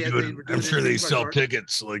sure they do. I'm sure they sell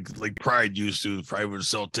tickets like Pride used to. Pride would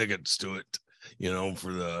sell tickets to it.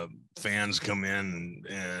 for the fans come in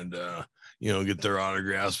and get their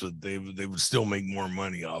autographs, but they would still make more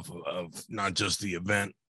money off of not just the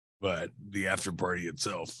event, but the after party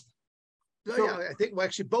itself. No, yeah, I think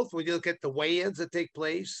actually both. When you look at the weigh-ins that take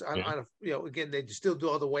place on a, again, they still do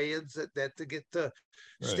all the weigh-ins that to get the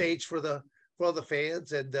stage for the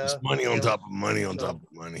fans, and it's money on top of money on top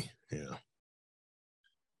of money. Yeah.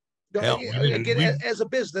 No, again, as a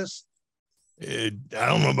business. I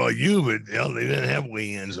don't know about you, but hell, they didn't have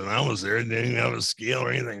weigh-ins when I was there. They didn't have a scale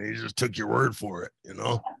or anything. They just took your word for it.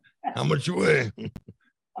 How much you weigh?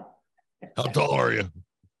 How tall are you?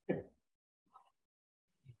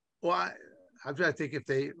 Well, I'm trying to think if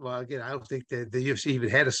they. Well, again, I don't think that the UFC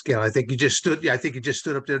even had a scale. I think you just stood. Yeah, I think you just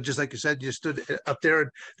stood up there, just like you said. You stood up there,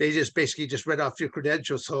 and they just basically just read off your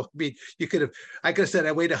credentials. So I mean, I could have said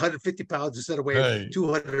I weighed 150 pounds instead of weighing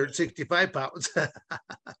 265 pounds.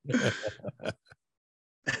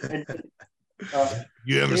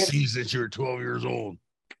 You haven't seen since you were 12 years old.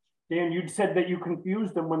 Dan, you said that you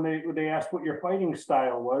confused them when they asked what your fighting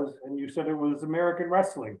style was, and you said it was American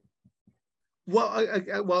wrestling. Well,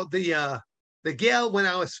 the gal when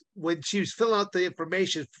she was filling out the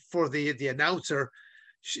information for the announcer,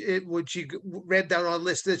 when she read down on the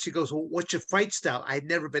list, she goes, "Well, what's your fight style?" I'd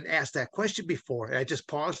never been asked that question before, and I just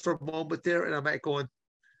paused for a moment there, and I'm like going,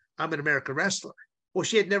 "I'm an American wrestler." Well,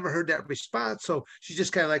 she had never heard that response, so she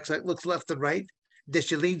just kind of like looks left and right. Then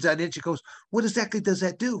she leans on in. She goes, "What exactly does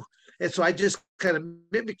that do?" And so I just kind of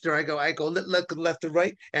mimicked her. I go, look left and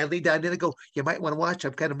right, and I lean down in and go, "You might want to watch.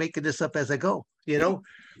 I'm kind of making this up as I go,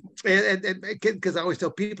 And because I always tell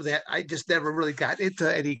people that I just never really got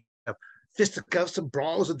into any fisticuffs and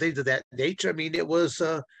brawls and things of that nature. I mean, it was,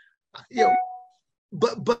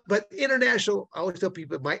 but international. I always tell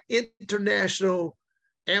people my international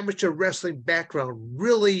amateur wrestling background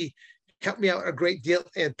really helped me out a great deal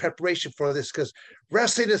in preparation for this, because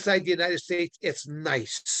wrestling inside the United States, it's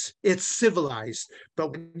nice, it's civilized,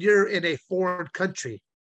 but when you're in a foreign country,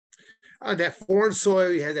 on that foreign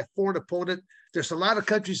soil, you have that foreign opponent. There's a lot of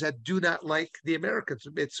countries that do not like the Americans.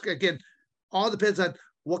 It's, again, all depends on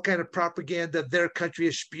what kind of propaganda their country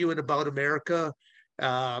is spewing about America,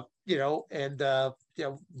 and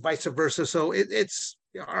vice versa. So it's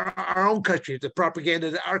our own country, the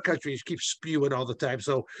propaganda that our country keeps spewing all the time.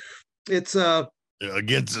 So it's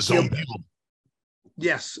against its own people.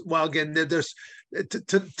 Yes. Well, again, there's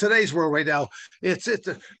today's world right now.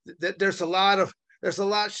 There's a lot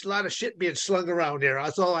of shit being slung around here.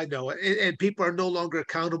 That's all I know. And people are no longer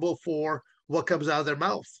accountable for what comes out of their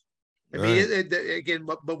mouth. I mean, again,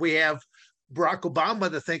 but we have Barack Obama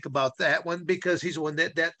to think about that one, because he's one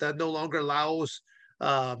that no longer allows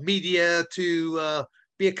media to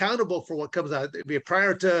be accountable for what comes out.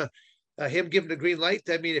 Prior to him giving the green light,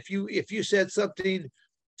 I mean, if you said something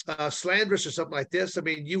slanderous or something like this, I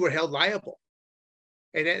mean, you were held liable.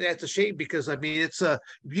 And that's a shame, because I mean, it's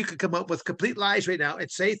you can come up with complete lies right now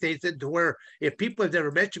and say things to where if people have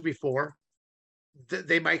never met you before,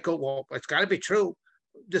 they might go, "Well, it's got to be true.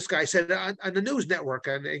 This guy said it on the news network."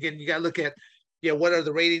 And again, you got to look at, what are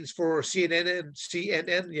the ratings for CNN and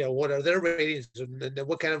CNN? What are their ratings, and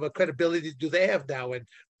what kind of a credibility do they have now, and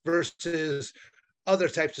versus other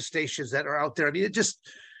types of stations that are out there. I mean, it just,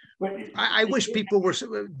 I wish people were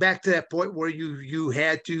back to that point where you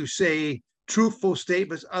had to say truthful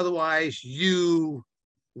statements, otherwise you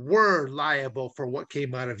were liable for what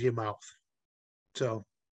came out of your mouth. So,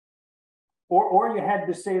 or you had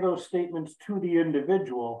to say those statements to the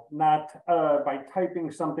individual, not by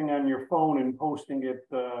typing something on your phone and posting it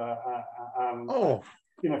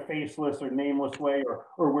in a faceless or nameless way,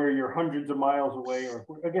 or where you're hundreds of miles away, or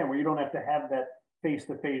again, where you don't have to have that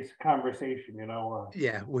face-to-face conversation,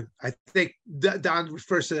 Yeah, I think Don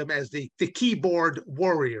refers to them as the keyboard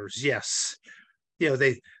warriors. Yes,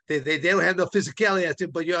 they don't have no physicality at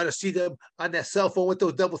them, but you ought to see them on that cell phone with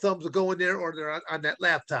those double thumbs going there, or they're on that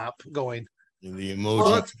laptop going. The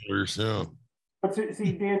emoji killers, yeah. But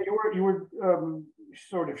see, Dan, you were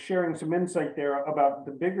sort of sharing some insight there about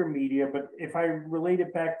the bigger media, but if I relate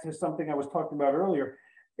it back to something I was talking about earlier,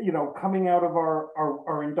 coming out of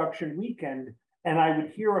our induction weekend, and I would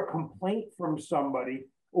hear a complaint from somebody,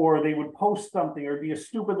 or they would post something, or be a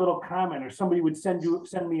stupid little comment, or somebody would send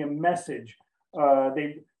me a message.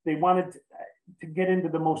 They wanted to get into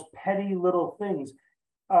the most petty little things.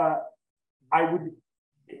 I would,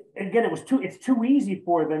 again, it's too easy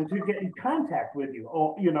for them to get in contact with you.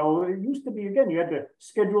 It used to be, again, you had to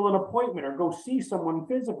schedule an appointment or go see someone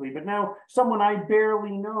physically, but now someone I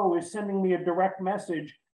barely know is sending me a direct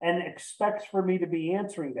message and expects for me to be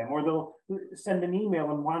answering them, or they'll send an email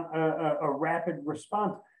and want a rapid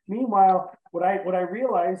response. Meanwhile, what I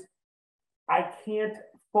realized, I can't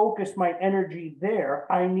focus my energy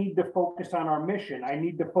there. I need to focus on our mission. I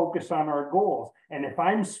need to focus on our goals. And if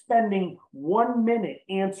I'm spending 1 minute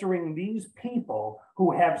answering these people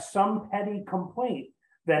who have some petty complaint,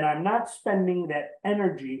 then I'm not spending that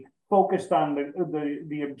energy focused on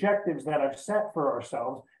the objectives that I've set for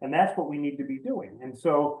ourselves. And that's what we need to be doing. And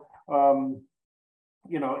so,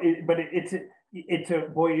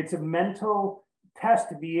 it's a mental test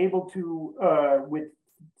to be able to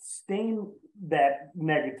withstand that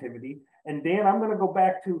negativity. And Dan, I'm going to go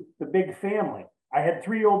back to the big family. I had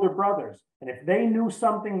 3 older brothers, and if they knew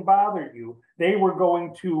something bothered you, they were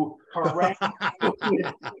going to harangue you.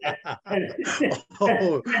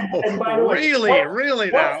 And by the way,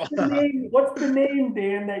 really now. What's the name,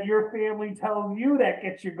 Dan, that your family tells you that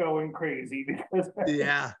gets you going crazy? Because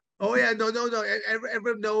yeah. Oh yeah, no.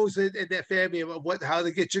 Everyone knows in that family how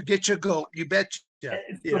to get your goat. You betcha.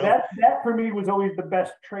 So that for me was always the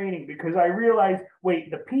best training, because I realized,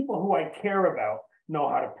 wait, the people who I care about know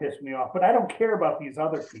how to piss me off, but I don't care about these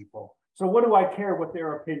other people. So what do I care what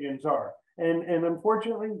their opinions are? And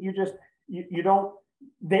unfortunately, you don't.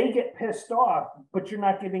 They get pissed off, but you're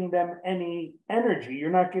not giving them any energy.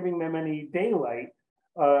 You're not giving them any daylight.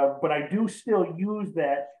 But I do still use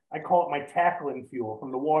that. I call it my tackling fuel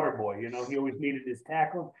from the water boy. You know, he always needed his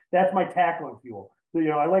tackling. That's my tackling fuel. You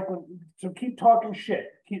know, I like so keep talking shit.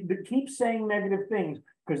 Keep saying negative things,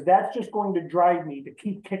 because that's just going to drive me to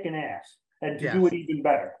keep kicking ass and to do it even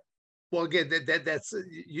better. Well, again, that's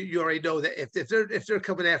you already know that if they're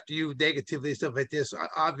coming after you negatively, stuff like this,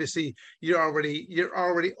 obviously you're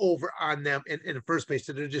already over on them in the first place.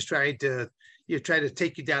 So they're just trying to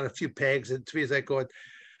take you down a few pegs. And to me, it's like going,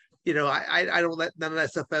 you know, I don't let none of that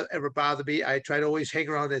stuff ever bother me. I try to always hang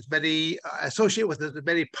around associate with as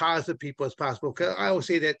many positive people as possible. Because I always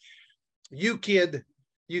say that you can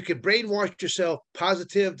brainwash yourself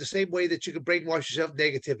positive the same way that you can brainwash yourself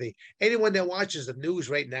negatively. Anyone that watches the news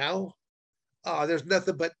right now, there's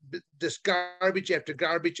nothing but this garbage after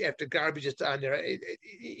garbage after garbage that's on there.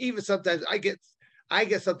 Even sometimes I get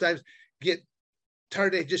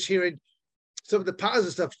tired of just hearing some of the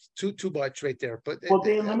positive stuff too much right there. But well,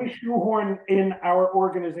 Dan, let me shoehorn in our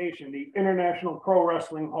organization, the International Pro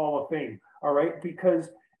Wrestling Hall of Fame. All right, because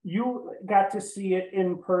you got to see it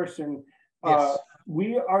in person. Yes.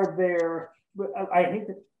 We are there.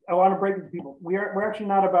 I want to break it to people. We're actually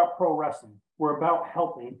not about pro wrestling. We're about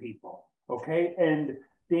helping people. Okay. And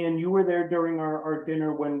Dan, you were there during our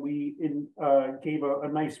dinner when we gave a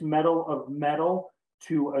nice medal of metal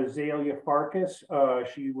to Azalea Farkas.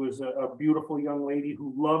 She was a beautiful young lady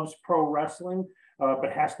who loves pro wrestling,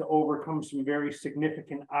 but has to overcome some very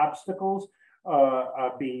significant obstacles,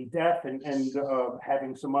 being deaf and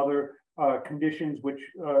having some other conditions, which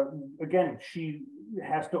again, she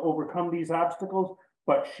has to overcome these obstacles,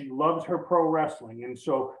 but she loves her pro wrestling. And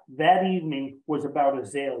so that evening was about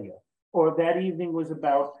Azalea, or that evening was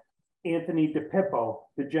about Anthony DePippo,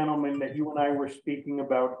 the gentleman that you and I were speaking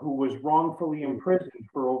about, who was wrongfully imprisoned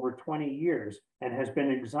for over 20 years and has been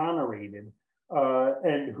exonerated,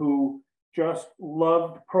 and who just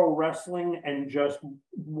loved pro wrestling and just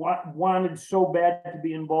wanted so bad to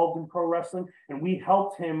be involved in pro wrestling. And we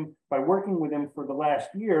helped him by working with him for the last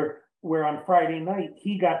year, where on Friday night,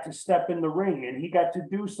 he got to step in the ring and he got to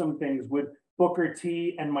do some things with Booker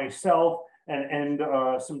T and myself and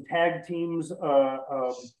some tag teams.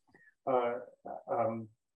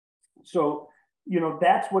 So, you know,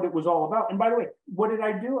 that's what it was all about. And by the way, what did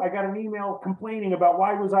I do? I got an email complaining about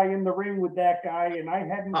why was I in the ring with that guy and I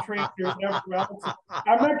hadn't trained there.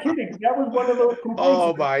 I'm not kidding. That was one of those complaints.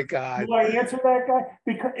 Oh my God. Do I answer that guy?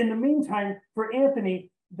 Because in the meantime, for Anthony,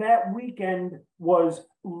 that weekend was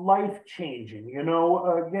life-changing. You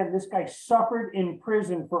know, again, this guy suffered in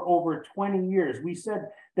prison for over 20 years. We said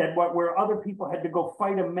that where other people had to go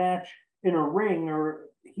fight a match in a ring, or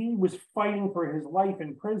he was fighting for his life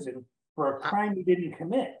in prison for a crime he didn't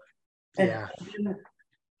commit. And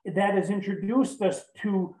that has introduced us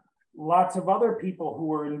to lots of other people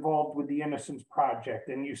who are involved with the Innocence Project.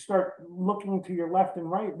 And you start looking to your left and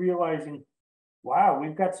right, realizing, wow,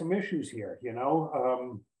 we've got some issues here, you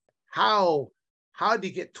know? How do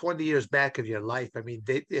you get 20 years back of your life? I mean,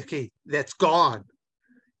 that's gone,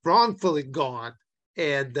 wrongfully gone.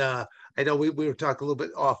 And I know we were talking a little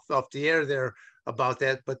bit off the air there about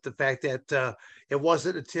that, but the fact that it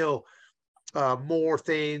wasn't until more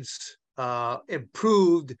things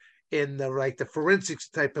improved in the forensics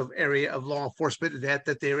type of area of law enforcement,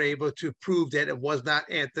 that they were able to prove that it was not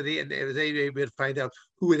Anthony, and they were able to find out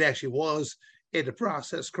who it actually was in the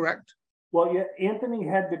process, correct? Well, yeah, Anthony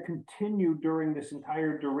had to continue during this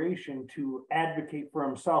entire duration to advocate for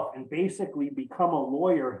himself and basically become a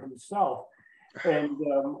lawyer himself. And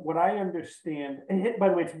what I understand, and by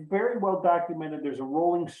the way, it's very well documented. There's a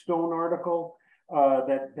Rolling Stone article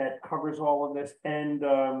that covers all of this, and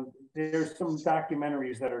there's some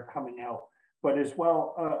documentaries that are coming out. But as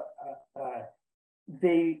well,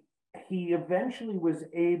 he eventually was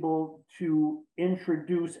able to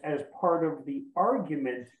introduce as part of the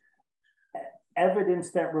argument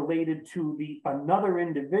evidence that related to another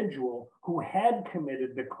individual who had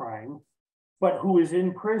committed the crime, but who is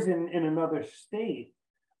in prison in another state.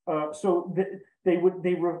 So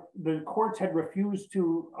the courts had refused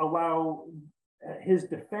to allow his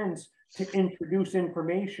defense to introduce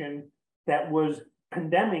information that was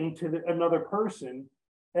condemning to another person.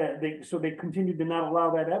 So they continued to not allow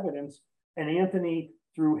that evidence. And Anthony,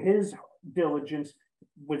 through his diligence,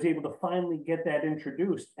 was able to finally get that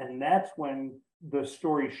introduced. And that's when the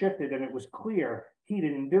story shifted and it was clear he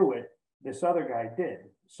didn't do it. This other guy did.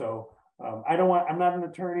 So I'm not an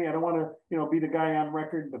attorney. I don't want to, be the guy on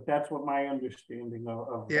record, but that's what my understanding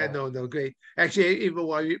of yeah, no, great. Actually, even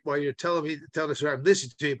while you're telling the story, I'm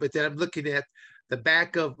listening to you, but then I'm looking at the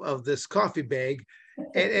back of this coffee bag, and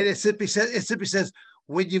it simply says,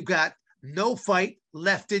 when you've got no fight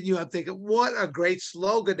left in you. I'm thinking, what a great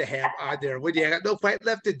slogan to have on there when you got no fight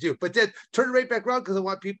left in you. But then turn it right back around because I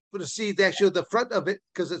want people to see the front of it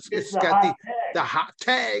because it's got the hot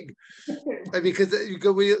tag. Because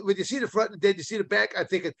when you see the front and then you see the back, I'm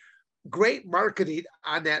thinking, great marketing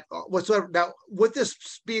on that whatsoever. Now, with this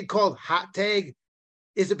being called hot tag,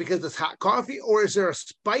 is it because it's hot coffee or is there a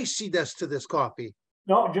spiciness to this coffee?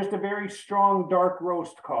 No, just a very strong dark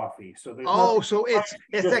roast coffee. So so it's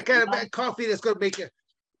that kind of coffee that's going to make you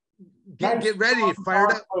get ready and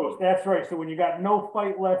fired up. Roast. That's right. So when you got no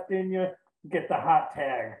fight left in you, get the hot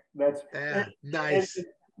tag. That's nice.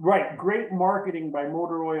 Right. Great marketing by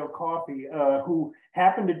Motor Oil Coffee, who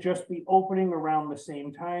happened to just be opening around the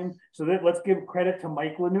same time. So let's give credit to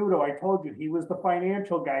Mike Lanuto. I told you he was the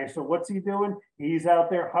financial guy. So what's he doing? He's out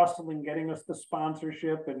there hustling, getting us the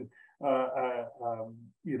sponsorship and well,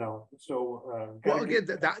 again,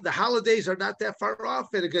 the holidays are not that far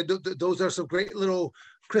off, and again, those are some great little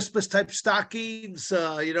Christmas type stockings.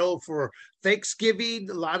 For Thanksgiving,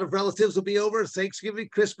 a lot of relatives will be over. Thanksgiving,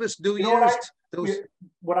 Christmas, New Year's.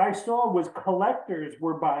 What I saw was collectors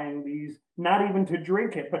were buying these, not even to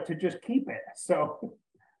drink it, but to just keep it. So,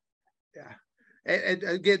 yeah, and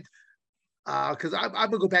again. Because I'm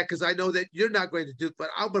gonna go back because I know that you're not going to do it, but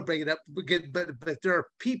I'm gonna bring it up again. But there are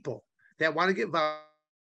people that want to get involved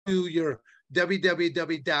to your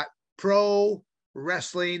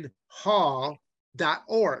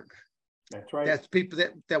www.prowrestlinghall.org. That's right. That's people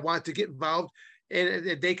that want to get involved,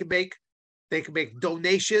 and they can make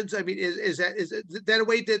donations. I mean, is that a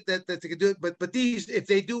way that they can do it? But these, if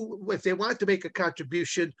they want to make a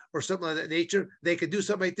contribution or something of that nature, they can do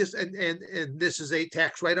something like this, and this is a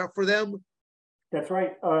tax write-off for them. That's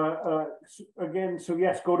right. Again, so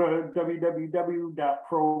yes, go to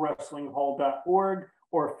www.prowrestlinghall.org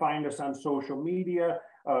or find us on social media.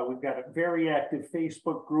 We've got a very active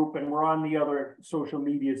Facebook group, and we're on the other social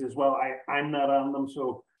medias as well. I'm not on them,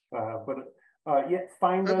 so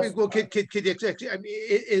find us. Well, can you exactly? I mean,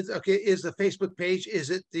 is the Facebook page? Is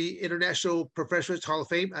it the International Professional Hall of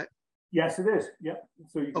Fame? Yes, it is. Yep.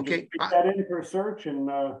 So you can just put that in for a search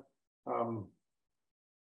and.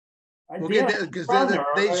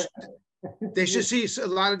 They should see a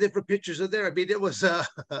lot of different pictures of there. I mean, it was.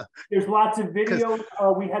 There's lots of videos.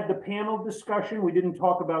 We had the panel discussion. We didn't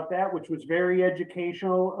talk about that, which was very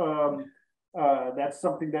educational. That's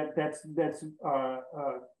something that's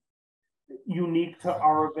unique to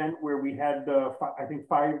our event, where we had I think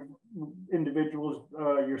 5 individuals: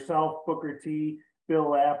 yourself, Booker T,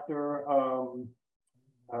 Bill Apter.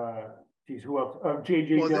 Who else?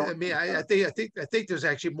 JJ. Well, Dillon. I mean, I think there's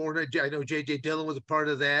actually more. I know JJ Dillon was a part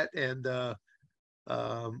of that, and I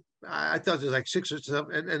thought there's like 6 or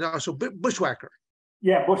 7, and also Bushwhacker.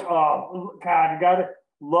 Yeah, Oh God, you gotta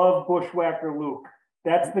love Bushwhacker Luke.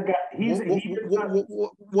 That's the guy.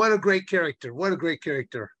 What a great character! What a great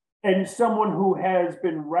character! And someone who has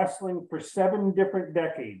been wrestling for 7 different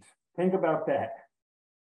decades. Think about that.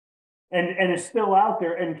 And is still out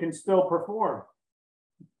there and can still perform.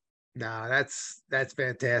 No, that's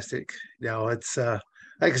fantastic. It's like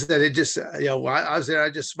I said, it just I was there, I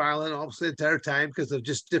just smiling almost the entire time because of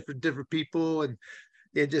just different people and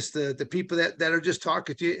just the people that are just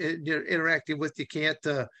talking to you and you're interacting with. You can't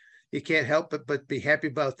help but be happy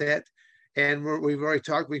about that. And we've already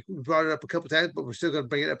talked. We brought it up a couple of times, but we're still going to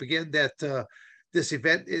bring it up again. That this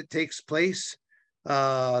event, it takes place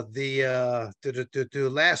the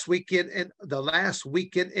last weekend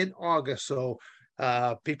in August. So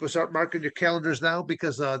people start marking your calendars now,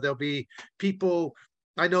 because there'll be people.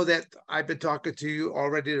 I know that I've been talking to you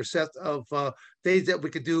already, or Seth, of things that we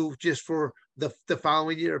could do just for the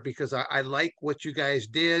following year, because I like what you guys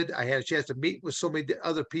did. I had a chance to meet with so many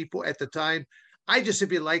other people at the time. I just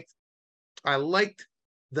simply liked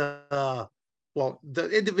the the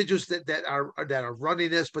individuals that are running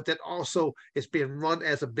this, but then also it's being run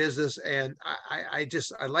as a business. And I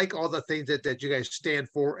like all the things that you guys stand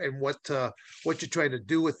for, and what you're trying to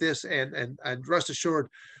do with this. And rest assured,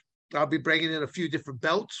 I'll be bringing in a few different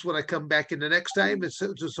belts when I come back in the next time, and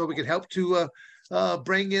so we can help to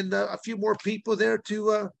bring in a few more people there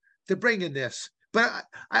to bring in this. But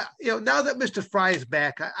now that Mr. Frye is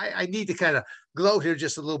back, I need to kind of gloat here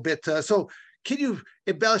just a little bit. So can you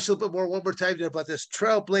embellish a little bit more one more time there about this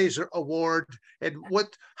Trailblazer Award, and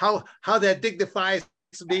how that dignifies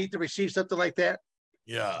me to receive something like that?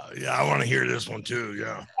 Yeah, I want to hear this one too.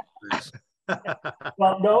 Yeah.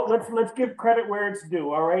 Well, no, let's give credit where it's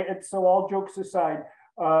due. All right. And so, all jokes aside,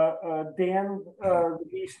 Dan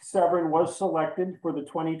East Severn was selected for the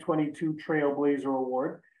 2022 Trailblazer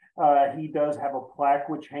Award. He does have a plaque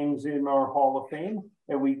which hangs in our Hall of Fame,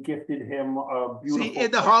 and we gifted him a beautiful. See,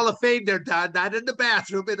 in the Hall of Fame, they're not in the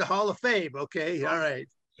bathroom, in the Hall of Fame. Okay, all right.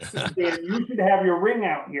 Dan, you should have your ring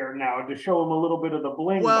out here now to show him a little bit of the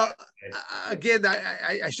bling. Well, again,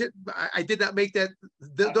 I did not make that.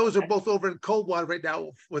 Those are both over in Coldwater right now,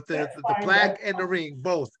 with the plaque and the ring,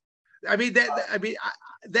 both. I mean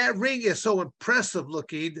that ring is so impressive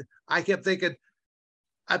looking. I kept thinking,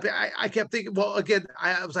 well, again,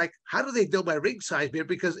 I was like, how do they know my ring size here?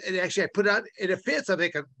 Because I put it on and it fits. I'm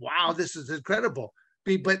thinking, wow, this is incredible.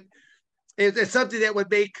 But it's something that would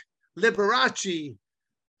make Liberace,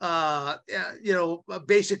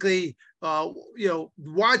 basically,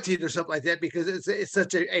 wanting or something like that, because it's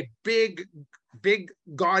such a big,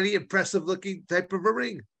 gaudy, impressive looking type of a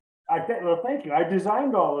ring. Well, thank you. I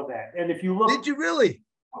designed all of that. And if you look. Did you really?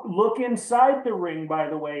 Look inside the ring, by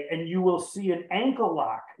the way, and you will see an ankle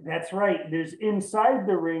lock. That's right. There's inside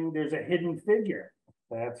the ring, there's a hidden figure.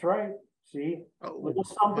 That's right. See? Oh,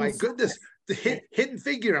 my goodness. The hidden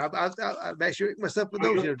figure. I'm actually myself with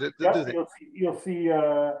those here to do that. You'll see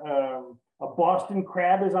a Boston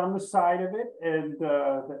crab is on the side of it, and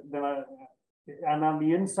on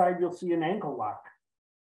the inside, you'll see an ankle lock.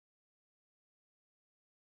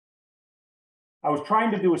 I was trying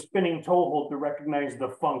to do a spinning toe hold to recognize the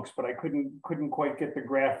funks, but I couldn't quite get the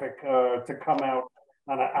graphic to come out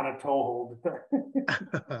on a toe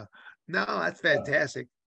hold. No, that's fantastic.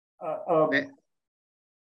 But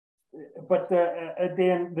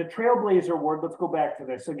Dan, the Trailblazer Award, let's go back to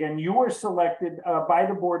this. Again, you were selected by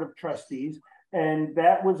the Board of Trustees, and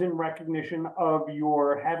that was in recognition of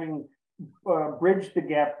your having bridged the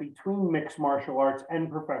gap between mixed martial arts and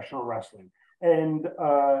professional wrestling. And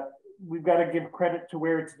we've got to give credit to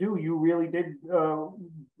where it's due. You really did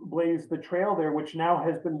blaze the trail there, which now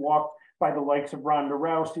has been walked by the likes of Ronda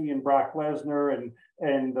Rousey and Brock Lesnar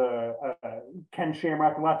and Ken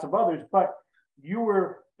Shamrock and lots of others. But you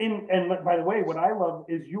were in, and by the way, what I love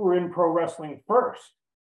is you were in pro wrestling first,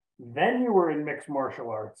 then you were in mixed martial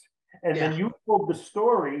arts, and then you told the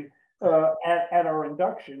story at our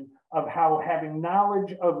induction of how having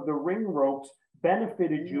knowledge of the ring ropes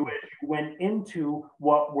benefited you as you went into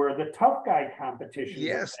what were the tough guy competitions.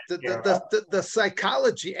 Yes, the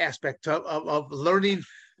psychology aspect of learning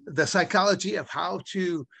the psychology of how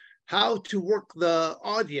to work the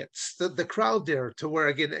audience, the crowd there, to where,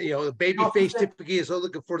 again, the baby face typically is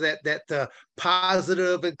looking for that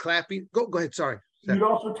positive and clapping. Go ahead. Sorry. You'd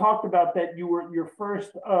also talked about that your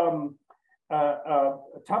first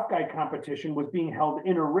tough guy competition was being held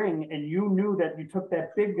in a ring, and you knew that you took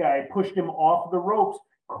that big guy, pushed him off the ropes,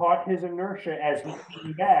 caught his inertia as he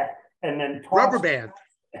came back, and then tossed rubber band.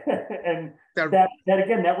 And that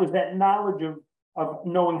again, that was that knowledge of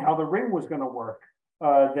knowing how the ring was going to work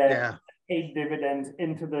that paid dividends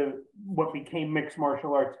into what became mixed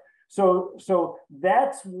martial arts. So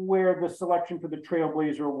that's where the selection for the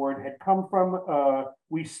Trailblazer Award had come from.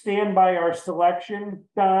 We stand by our selection,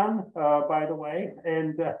 Don, by the way.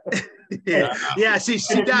 And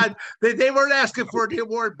see, Don, they weren't asking for the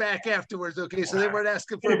award back afterwards. Okay, so they weren't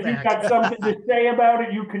asking for it back. If you've got something to say about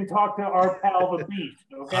it, you can talk to our pal, the Beast.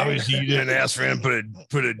 Okay. Obviously, you didn't ask for him to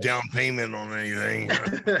put a down payment on anything.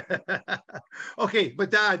 Okay,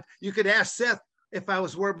 but Don, you could ask Seth if I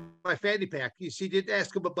was wearing my fanny pack. You see, didn't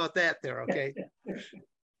ask him about that there, okay?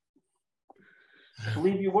 I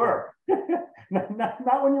believe you were.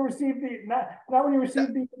 not when you receive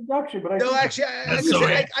the induction, but I No, think actually, That's so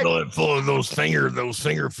you fill it full of those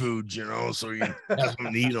finger foods, you know, so you have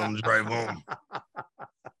them to eat on the drive home.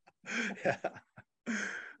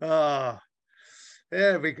 Yeah.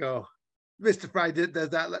 There we go. Mr. Frye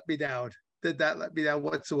does not let me down. Did not let me down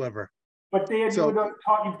whatsoever. But Dan, So-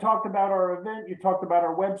 you've talked about our event, you talked about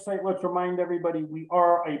our website. Let's remind everybody, we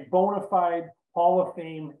are a bona fide Hall of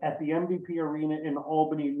Fame at the MVP Arena in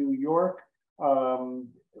Albany, New York.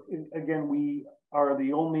 Again, we are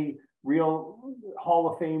the only real Hall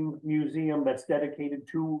of Fame museum that's dedicated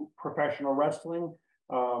to professional wrestling.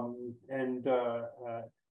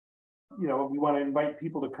 You know, we want to invite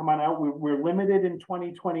people to come on out. We're limited in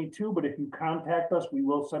 2022, but if you contact us, we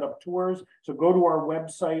will set up tours. So go to our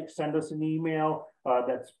website, send us an email.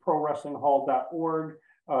 That's prowrestlinghall.org.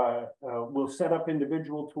 We'll set up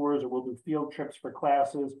individual tours, or we'll do field trips for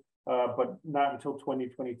classes, but not until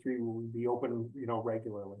 2023 will we be open, you know,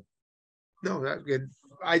 regularly. No, that's good.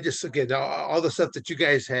 I just, again, all the stuff that you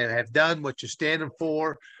guys have done, what you're standing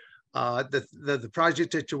for, the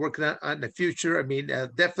project that you're working on in the future. I mean,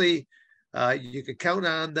 definitely, you can count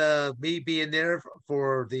on me being there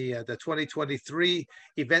for the 2023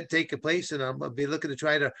 event taking place, and I'm gonna be looking to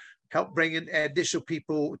try to help bring in additional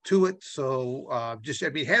people to it. So I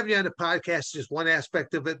mean, having you on the podcast is just one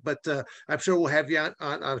aspect of it, but I'm sure we'll have you on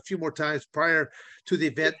a few more times prior to the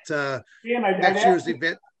event, next year's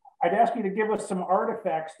event. I'd ask you to give us some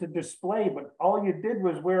artifacts to display, but all you did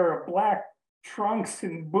was wear a black trunks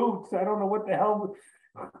and boots. I don't know what the hell.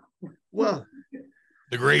 Well,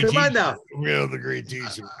 the gray come t-shirt. on now. You know, the gray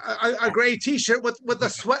t-shirt. A gray t-shirt with a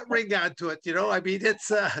sweat ring onto it. You know, I mean, it's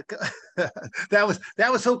that was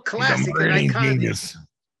so classic and iconic. Genius.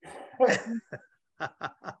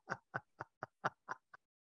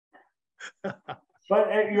 But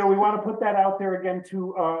you know, we want to put that out there again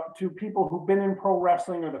to people who've been in pro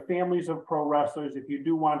wrestling or the families of pro wrestlers. If you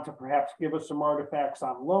do want to perhaps give us some artifacts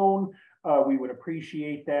on loan, we would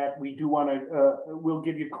appreciate that. We do want to. We'll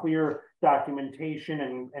give you clear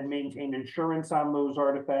documentation and maintain insurance on those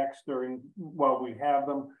artifacts while we have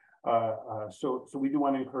them. So we do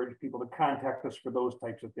want to encourage people to contact us for those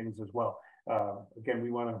types of things as well. Again, we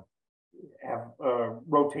want to have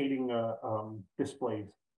rotating displays.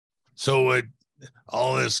 So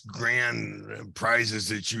all this grand prizes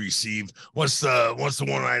that you receive, what's the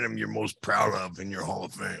one item you're most proud of in your Hall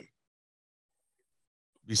of Fame?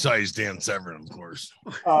 Besides Dan Severn, of course.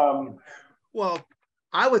 Well,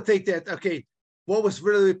 I would think that, okay, what was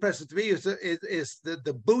really impressive to me is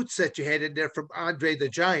the boots that you had in there from Andre the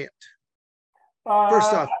Giant.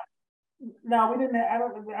 First off. No, we didn't. I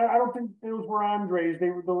don't think those were Andres. They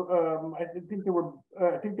were I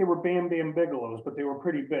think they were Bam Bam Bigelow's, but they were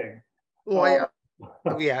pretty big. Well,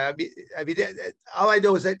 yeah. I mean, all I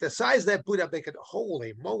know is that the size of that boot, I'm thinking,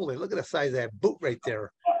 holy moly, look at the size of that boot right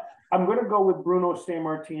there. I'm going to go with Bruno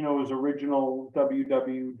Sammartino's original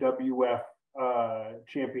WWF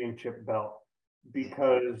championship belt,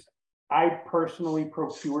 because I personally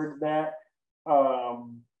procured that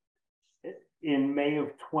in May of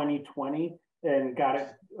 2020 and got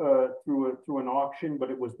it through an auction,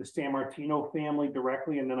 but it was the Sammartino family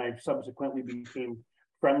directly, and then I subsequently became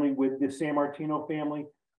friendly with the Sammartino family.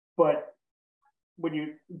 But when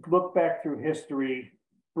you look back through history,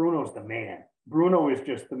 Bruno's the man. Bruno is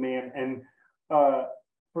just the man. And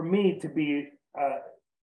for me to be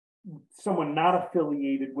someone not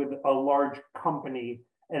affiliated with a large company,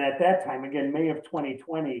 and at that time, again, May of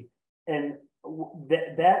 2020, and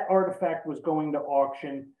that artifact was going to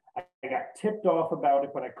auction. I got tipped off about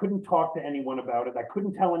it, but I couldn't talk to anyone about it. I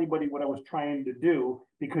couldn't tell anybody what I was trying to do,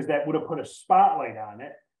 because that would have put a spotlight on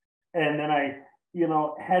it. And then I, you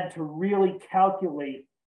know, had to really calculate,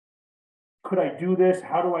 could I do this?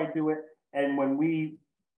 How do I do it? And when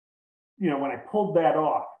when I pulled that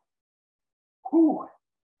off, whew,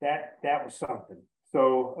 that was something.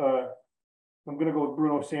 So I'm going to go with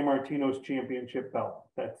Bruno Sammartino's championship belt.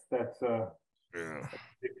 That's a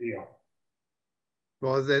big deal.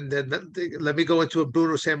 Well, then let me go into a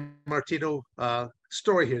Bruno Sammartino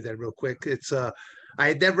story here then real quick. It's I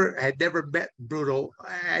had never met Bruno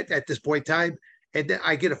at this point in time, and then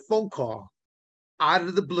I get a phone call out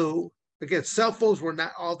of the blue. Again, cell phones were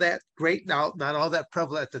not all that great now, not all that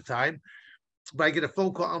prevalent at the time, but I get a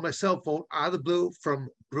phone call on my cell phone out of the blue from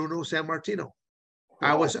Bruno Sammartino. Wow.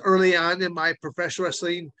 I was early on in my professional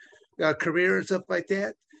wrestling career and stuff like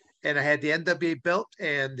that, and I had the NWA belt,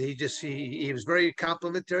 and he was very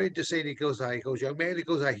complimentary, just saying, he goes, young man, he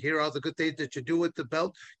goes, I hear all the good things that you do with the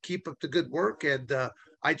belt. Keep up the good work. And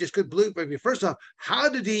I just couldn't believe it. I mean, first off, how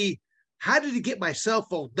did he get my cell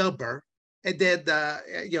phone number? And then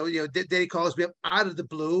then he calls me up out of the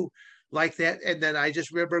blue like that. And then I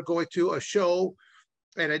just remember going to a show,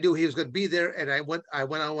 and I knew he was going to be there. And I went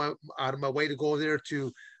out of my way to go there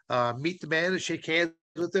to meet the man and shake hands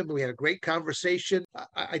with him. We had a great conversation.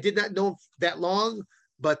 I did not know him that long,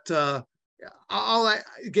 but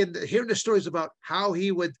again, hearing the stories about how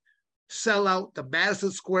he would sell out the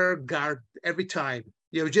Madison Square Garden every time.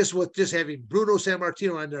 Just with just having Bruno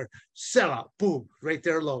Sammartino on there, sell out, boom, right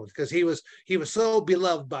there alone, because he was so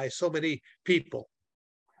beloved by so many people.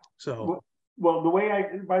 So, well,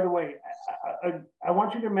 by the way, I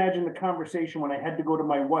want you to imagine the conversation when I had to go to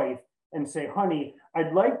my wife and say, honey,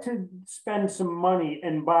 I'd like to spend some money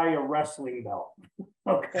and buy a wrestling belt.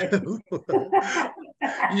 Okay.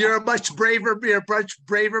 You're a much braver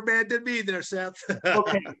man than me there, Seth.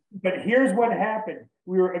 Okay, but here's what happened.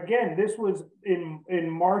 This was in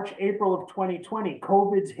March, April of 2020,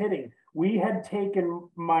 COVID's hitting. We had taken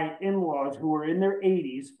my in-laws who were in their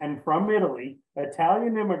 80s and from Italy,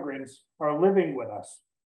 Italian immigrants, are living with us.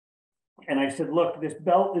 And I said, look, this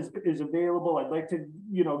belt is available. I'd like to,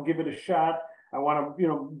 give it a shot. I want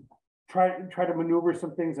to, try to maneuver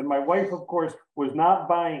some things. And my wife, of course, was not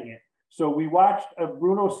buying it. So we watched a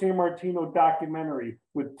Bruno Sammartino documentary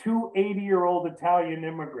with two 80-year-old Italian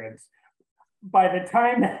immigrants. By the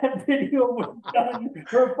time that video was done,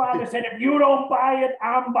 her father said, if you don't buy it,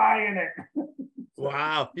 I'm buying it.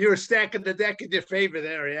 Wow. You were stacking the deck in your favor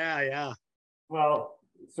there. Yeah. Well,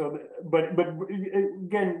 but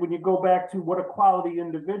again, when you go back to what a quality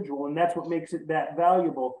individual, and that's what makes it that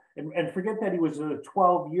valuable, and forget that he was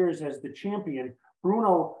 12 years as the champion.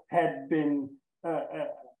 Bruno had been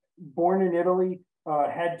born in Italy,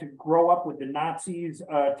 had to grow up with the Nazis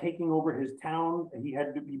taking over his town. He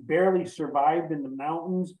barely survived in the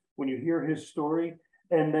mountains when you hear his story.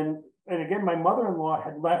 And again, my mother-in-law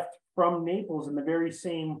had left from Naples in the very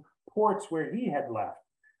same ports where he had left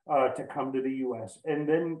to come to the US. And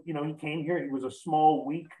then, he came here. He was a small,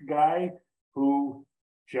 weak guy who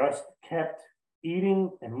just kept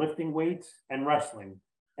eating and lifting weights and wrestling,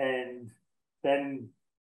 and then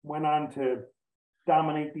went on to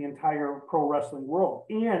dominate the entire pro wrestling world.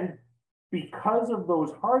 And because of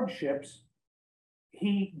those hardships,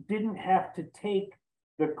 he didn't have to take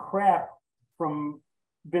the crap from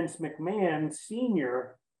Vince McMahon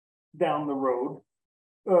Sr. down the road,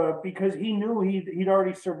 because he knew he'd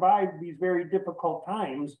already survived these very difficult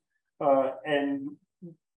times and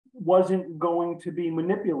wasn't going to be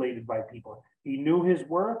manipulated by people. He knew his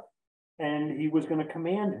worth, and he was going to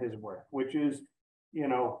command his worth, which is,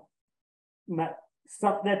 not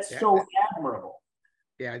stuff that's so admirable.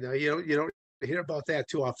 Yeah, no, you don't hear about that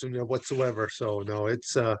too often, whatsoever. So no,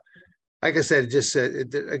 it's like I said, just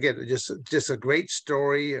again, just a great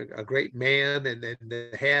story, a great man, and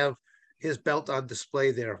to have his belt on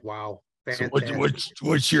display there. Wow, fantastic. So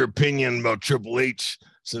what's your opinion about Triple H?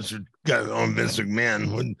 Since we got on Vince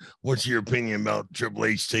McMahon, what's your opinion about Triple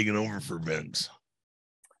H taking over for Vince?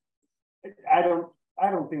 I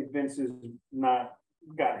don't think Vince is not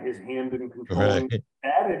got his hand in controlling that.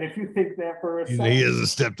 And if you think that for a second, he hasn't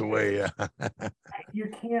stepped away. Yeah.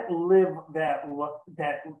 You can't live that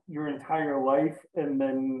your entire life and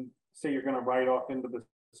then say you're going to ride off into the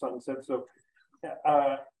sunset. So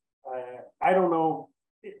I don't know.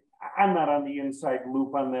 I'm not on the inside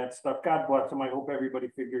loop on that stuff. God bless him. I hope everybody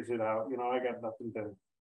figures it out. I got nothing to,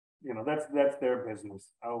 that's their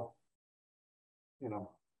business.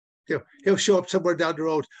 He'll show up somewhere down the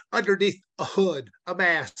road underneath a hood, a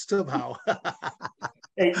mask somehow.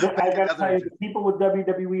 Hey, I got to tell you, the people with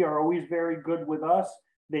WWE are always very good with us.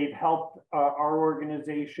 They've helped our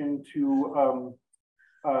organization to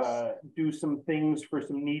do some things for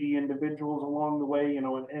some needy individuals along the way,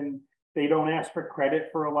 and they don't ask for credit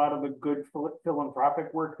for a lot of the good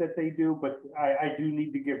philanthropic work that they do, but I do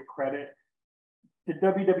need to give credit. The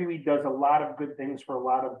WWE does a lot of good things for a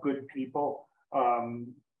lot of good people.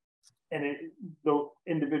 And the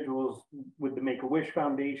individuals with the Make-A-Wish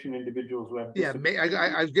Foundation, individuals who have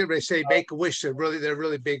I was getting ready to say Make-A-Wish. They're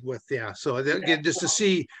really big with So again, just to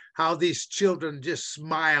see how these children just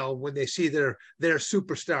smile when they see their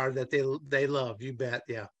superstar that they love. You bet,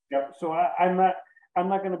 yeah. Yep. So I'm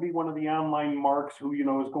not going to be one of the online marks who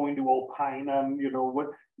is going to opine on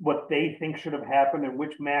what they think should have happened and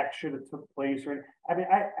which match should have took place. Or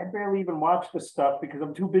I barely even watch the stuff because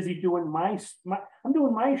I'm too busy doing my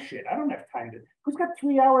shit. I don't have time to. Who's got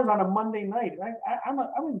 3 hours on a Monday night? I'm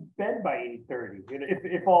in bed by 8:30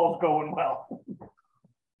 if all's going well.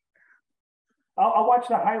 I'll watch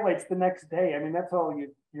the highlights the next day. That's all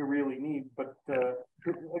you really need. But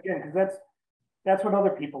again, because that's what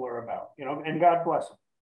other people are about, and God bless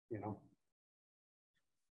them,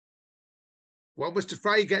 Well, Mr.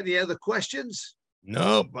 Frye, you got any other questions?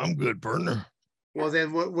 Nope, I'm good, partner. Well,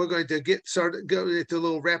 then we're going to get started, go into a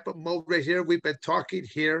little wrap-up mode right here. We've been talking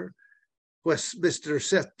here with Mr.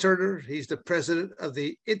 Seth Turner. He's the president of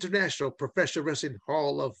the International Professional Wrestling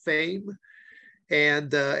Hall of Fame.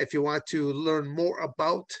 And if you want to learn more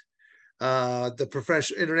about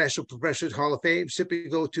the International Professional Hall of Fame, simply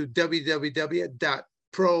go to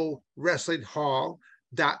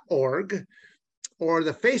www.prowrestlinghall.org or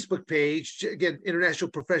the Facebook page, again,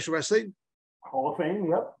 International Professional Wrestling Hall of Fame,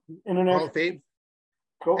 yep. International Hall of Fame.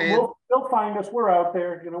 So they'll find us. We're out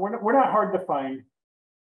there. We're not hard to find.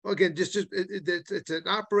 Again, it's an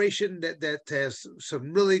operation that has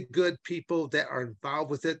some really good people that are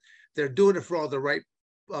involved with it. They're doing it for all the right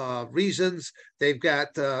reasons. They've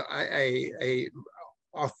got an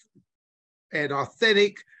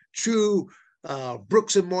authentic, true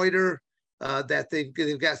Brooks and Moiter that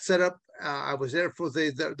they've got set up. I was there for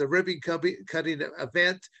the ribbon cutting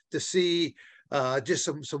event to see just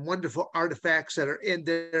some wonderful artifacts that are in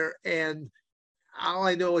there. And all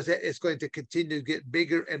I know is that it's going to continue to get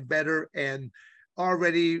bigger and better. And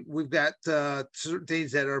already we've got certain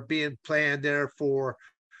things that are being planned there for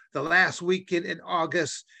the last weekend in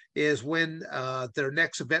August is when their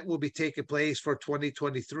next event will be taking place for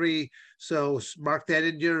 2023. So mark that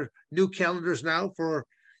in your new calendars now for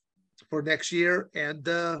next year. And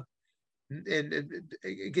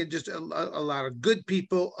again, just a lot of good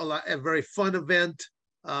people, a very fun event.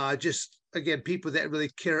 Just again, people that really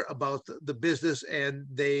care about the business, and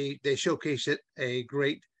they showcase it a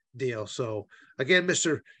great deal. So again,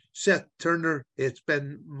 Mr. Seth Turner, it's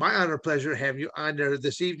been my honor, pleasure having you on there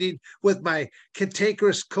this evening with my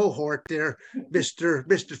cantankerous cohort there,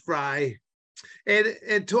 Mr. Frye,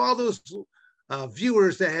 and to all those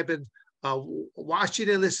viewers that have been watching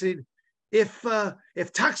and listening. If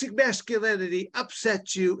toxic masculinity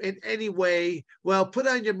upsets you in any way, well, put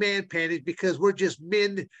on your man panties, because we're just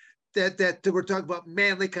men that we're talking about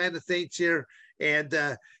manly kind of things here. And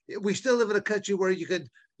we still live in a country where you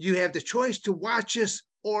have the choice to watch us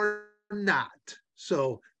or not.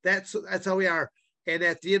 So that's how we are. And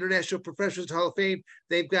at the International Professionals Hall of Fame,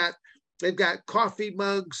 they've got coffee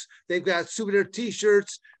mugs, they've got souvenir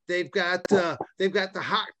T-shirts. They've got the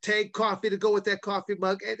hot tank coffee to go with that coffee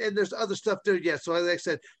mug, and there's other stuff there yet. So, like I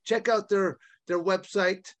said, check out their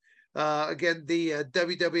website. Again, the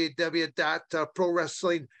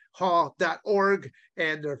www.prowrestlinghall.org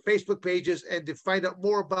and their Facebook pages, and to find out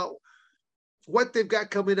more about what they've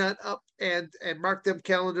got coming on up, and mark them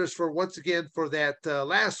calendars for once again for that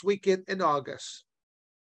last weekend in August.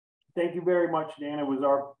 Thank you very much, Dan. It was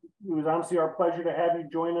honestly our pleasure to have you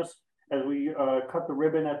join us as we cut the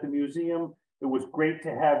ribbon at the museum. It was great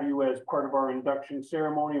to have you as part of our induction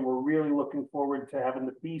ceremony. We're really looking forward to having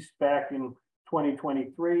the Beast back in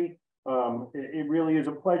 2023. It really is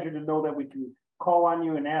a pleasure to know that we can call on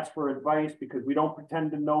you and ask for advice, because we don't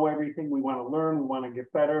pretend to know everything. We want to learn, we want to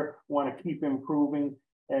get better, we want to keep improving.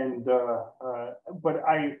 And but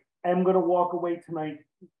I am going to walk away tonight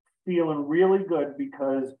feeling really good,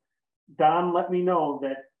 because Don let me know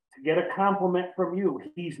that to get a compliment from you,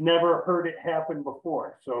 he's never heard it happen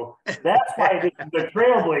before. So that's why this is the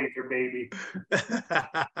trailblazer, baby.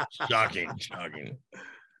 Shocking.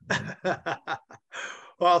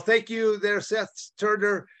 Well, thank you there, Seth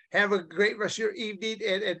Turner. Have a great rest of your evening.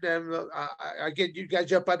 And again, you got to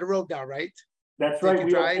jump on the road now, right? That's right.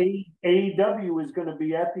 AEW is going to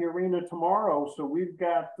be at the arena tomorrow. So we've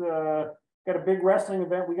got a big wrestling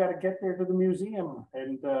event. We got to get there to the museum,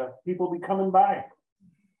 and people will be coming by.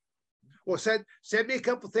 Well, send me a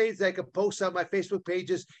couple things I can post on my Facebook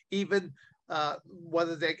pages, even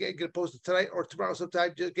whether they get posted tonight or tomorrow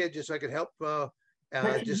sometime, just so I can help.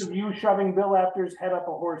 Pictures of you shoving Bill Apter's head up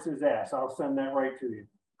a horse's ass. I'll send that right to you.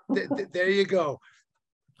 There you go.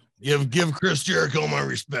 Give Chris Jericho my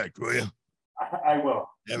respect, will you? I will.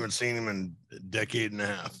 Haven't seen him in a decade and a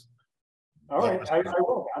half. All right, I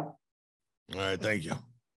will, Don. All right, thank you.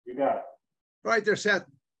 You got it. All right there, Seth.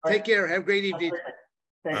 Take care. Have a great evening.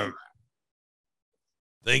 Thank you.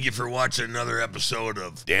 Thank you for watching another episode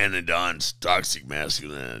of Dan and Don's Toxic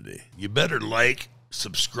Masculinity. You better like,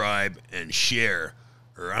 subscribe, and share,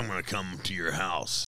 or I'm going to come to your house.